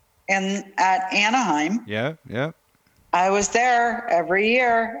 at Anaheim. yeah, yeah. I was there every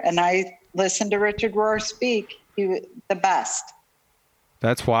year, and I listened to Richard Rohr speak. He was the best.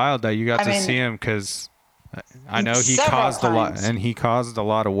 That's wild that you got I to mean, see him, because I know he several caused a lot, times. and he caused a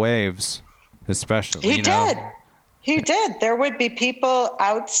lot of waves, especially. He you know? did. He did. There would be people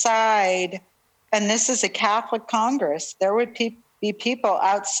outside, and this is a Catholic Congress. There would be people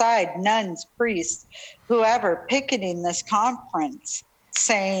outside, nuns, priests, whoever, picketing this conference,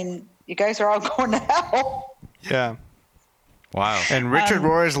 saying, "You guys are all going to hell." Yeah. Wow. And Richard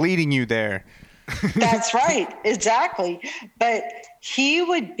Rohr is leading you there. That's right, exactly. But he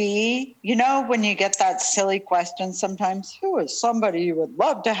would be, you know, when you get that silly question sometimes, who is somebody you would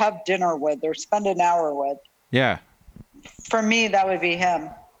love to have dinner with or spend an hour with? Yeah, For me, that would be him.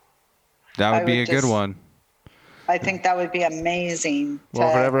 that would I be would a good just- one. I think that would be amazing. Well,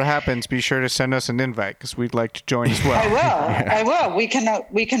 if to- it ever happens, be sure to send us an invite because we'd like to join as well. I will. I will. We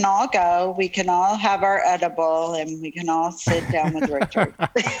can all go. We can all have our edible, and we can all sit down with Richard.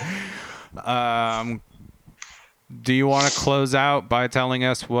 Do you want to close out by telling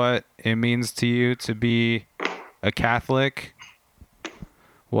us what it means to you to be a Catholic?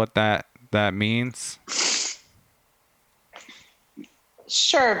 What that means?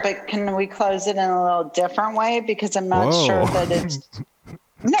 Sure, but can we close it in a little different way? Because I'm not Whoa. sure that it's.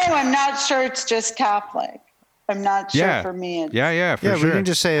 No, I'm not sure it's just Catholic. I'm not sure Yeah. for me. It's, Yeah, for Yeah, sure. we can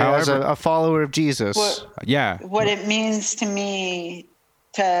just say as However, a follower of Jesus. What, yeah, what it means to me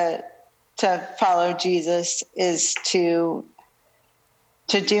to follow Jesus is to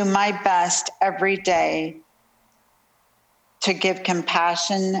do my best every day to give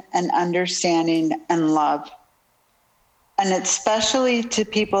compassion and understanding and love. And especially to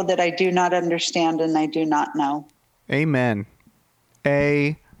people that I do not understand and I do not know. Amen.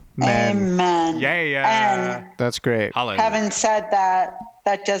 Amen. Amen. Yeah. That's great. And Hallelujah. having said that,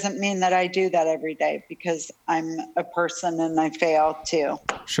 that doesn't mean that I do that every day, because I'm a person and I fail too.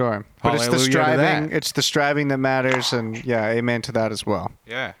 Sure. But it's the Hallelujah to striving. that. It's the striving that matters, and yeah, amen to that as well.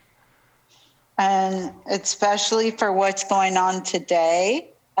 Yeah. And especially for what's going on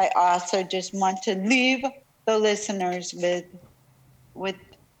today, I also just want to leave the listeners with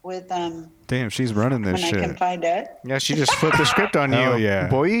Damn, she's running this when I can shit. find it. Yeah, she just flipped the script on you, Hell yeah.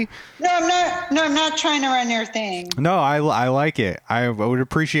 boy. No, I'm not trying to run your thing. No, I like it. I would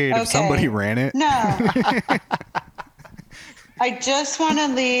appreciate if Okay. somebody ran it. No. I just want to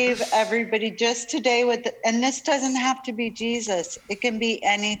leave everybody just today with, and this doesn't have to be Jesus. It can be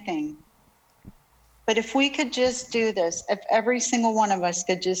anything. But if we could just do this, if every single one of us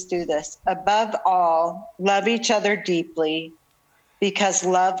could just do this, above all, love each other deeply, because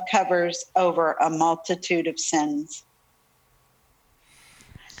love covers over a multitude of sins.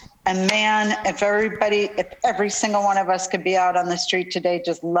 And man, if every single one of us could be out on the street today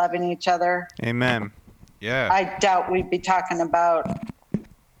just loving each other, Amen. Yeah. I doubt we'd be talking about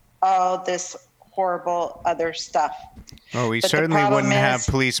all this horrible other stuff. Oh, we But the certainly problem wouldn't have is-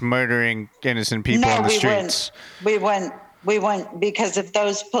 police murdering innocent people on the we streets. wouldn't. We wouldn't, because if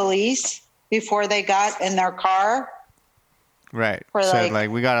those police, before they got in their car, Right. We're So, like- like,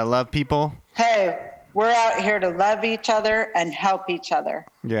 we got to love people. hey, we're out here to love each other and help each other.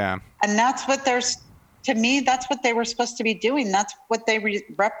 Yeah. And that's what to me, that's what they were supposed to be doing. That's what they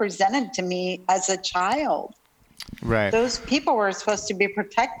represented to me as a child. Right. Those people were supposed to be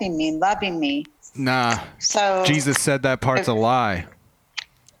protecting me, loving me. Nah. So Jesus said that part's a lie.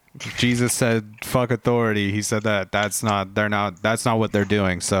 Jesus said fuck authority. He said that's not what they're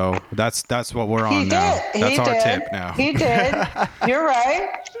doing. So that's what we're on he now. did. That's He our did. tip now. He did. You're right.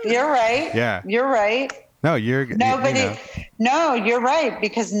 You're right. Yeah. You're right. No, you're Nobody. You know. No, you're right,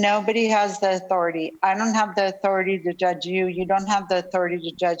 because nobody has the authority. I don't have the authority to judge you. You don't have the authority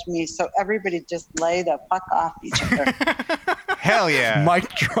to judge me. So everybody just lay the fuck off each other. Hell yeah. Mic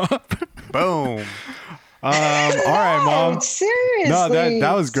drop. Boom. All right, No, Mom. seriously. No,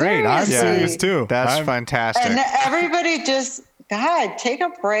 that was great. I'm Seriously. serious too. That's I'm- fantastic. And everybody just, God, take a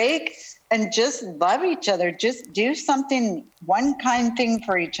break and just love each other. Just do something, one kind thing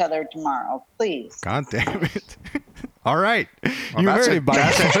for each other tomorrow, please. God damn it. All right. Well, you that's heard a, it, by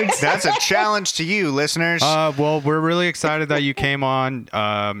that's a challenge to you, listeners. well, we're really excited that you came on.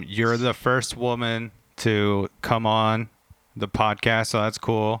 You're the first woman to come on the podcast, so that's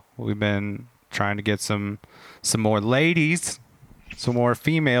cool. We've been trying to get some more ladies, some more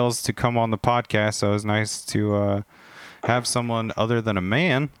females to come on the podcast, so it's nice to have someone other than a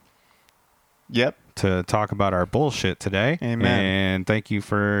man Yep. to talk about our bullshit today. Amen. And thank you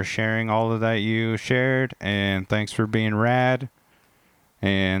for sharing all of that you shared, and thanks for being rad.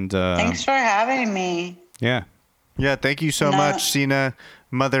 And Thanks for having me. yeah. Yeah. Thank you so No. much, Sina,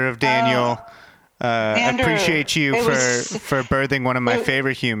 mother of Daniel. Andrew, Appreciate you it for, was- for birthing one of my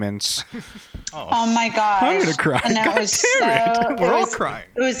favorite humans. Oh my gosh. I'm gonna cry. And that God was damn so, it. We're all was- crying.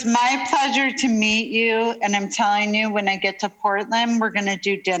 It was my pleasure to meet you. And I'm telling you, when I get to Portland, we're going to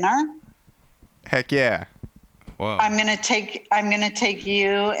do dinner. Heck yeah. Whoa. I'm going to take you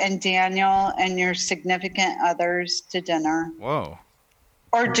and Daniel and your significant others to dinner, Whoa.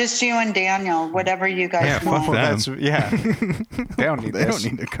 or just you and Daniel, whatever you guys Yeah, fuck want. that. That's yeah. They don't need They this.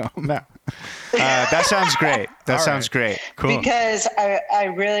 don't need to come. No. That sounds great. That All sounds right. great. Cool. Because I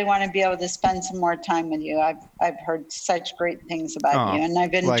really want to be able to spend some more time with you. I've heard such great things about Oh, you, and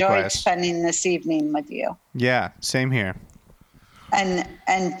I've enjoyed likewise. spending this evening with you. Yeah. Same here. And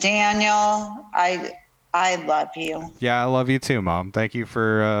Daniel, I love you. Yeah, I love you too, Mom. Thank you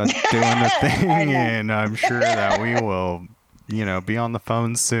for doing the thing, I know. and I'm sure that we will, be on the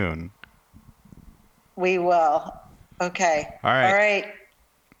phone soon. We will. Okay. All right. All right.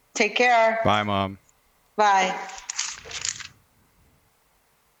 Take care. Bye, Mom. Bye.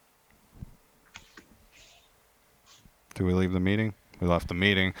 Do we leave the meeting? We left the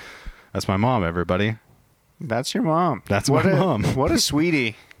meeting. That's my mom, everybody. That's your mom. That's what my a, mom. What a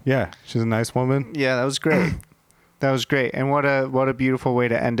sweetie. Yeah, she's a nice woman. Yeah, that was great. That was great. And what a beautiful way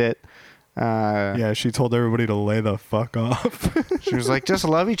to end it. Yeah, she told everybody to lay the fuck off. She was like, just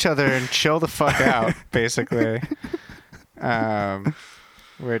love each other and chill the fuck out, basically.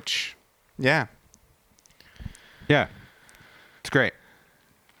 Which, yeah. Yeah, it's great.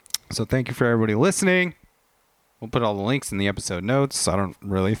 So thank you for everybody listening. We'll put all the links in the episode notes. I don't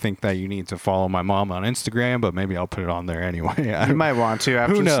really think that you need to follow my mom on Instagram, but maybe I'll put it on there anyway. You might want to.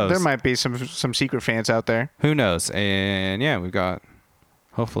 After Who knows? There might be some secret fans out there. Who knows? And yeah, we've got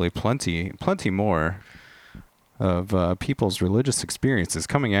hopefully plenty more of people's religious experiences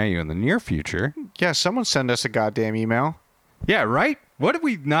coming at you in the near future. Yeah, someone send us a goddamn email. Yeah, right? What do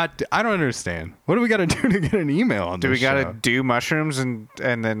we not do? I don't understand. What do we got to do to get an email on Do this we got to show? do mushrooms and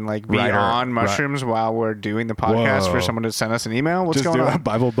then like be Right, or- on mushrooms while we're doing the podcast Whoa. for someone to send us an email? What's Just going do a on?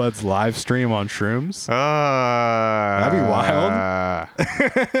 Bible Buds live stream on shrooms? That'd be wild.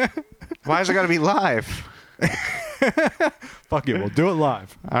 Why has it got to be live? Fuck it, we'll do it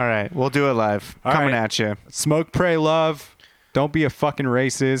live. All right, we'll do it live. All Coming right. at you. Smoke, pray, love. Don't be a fucking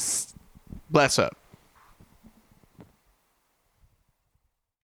racist. Bless up.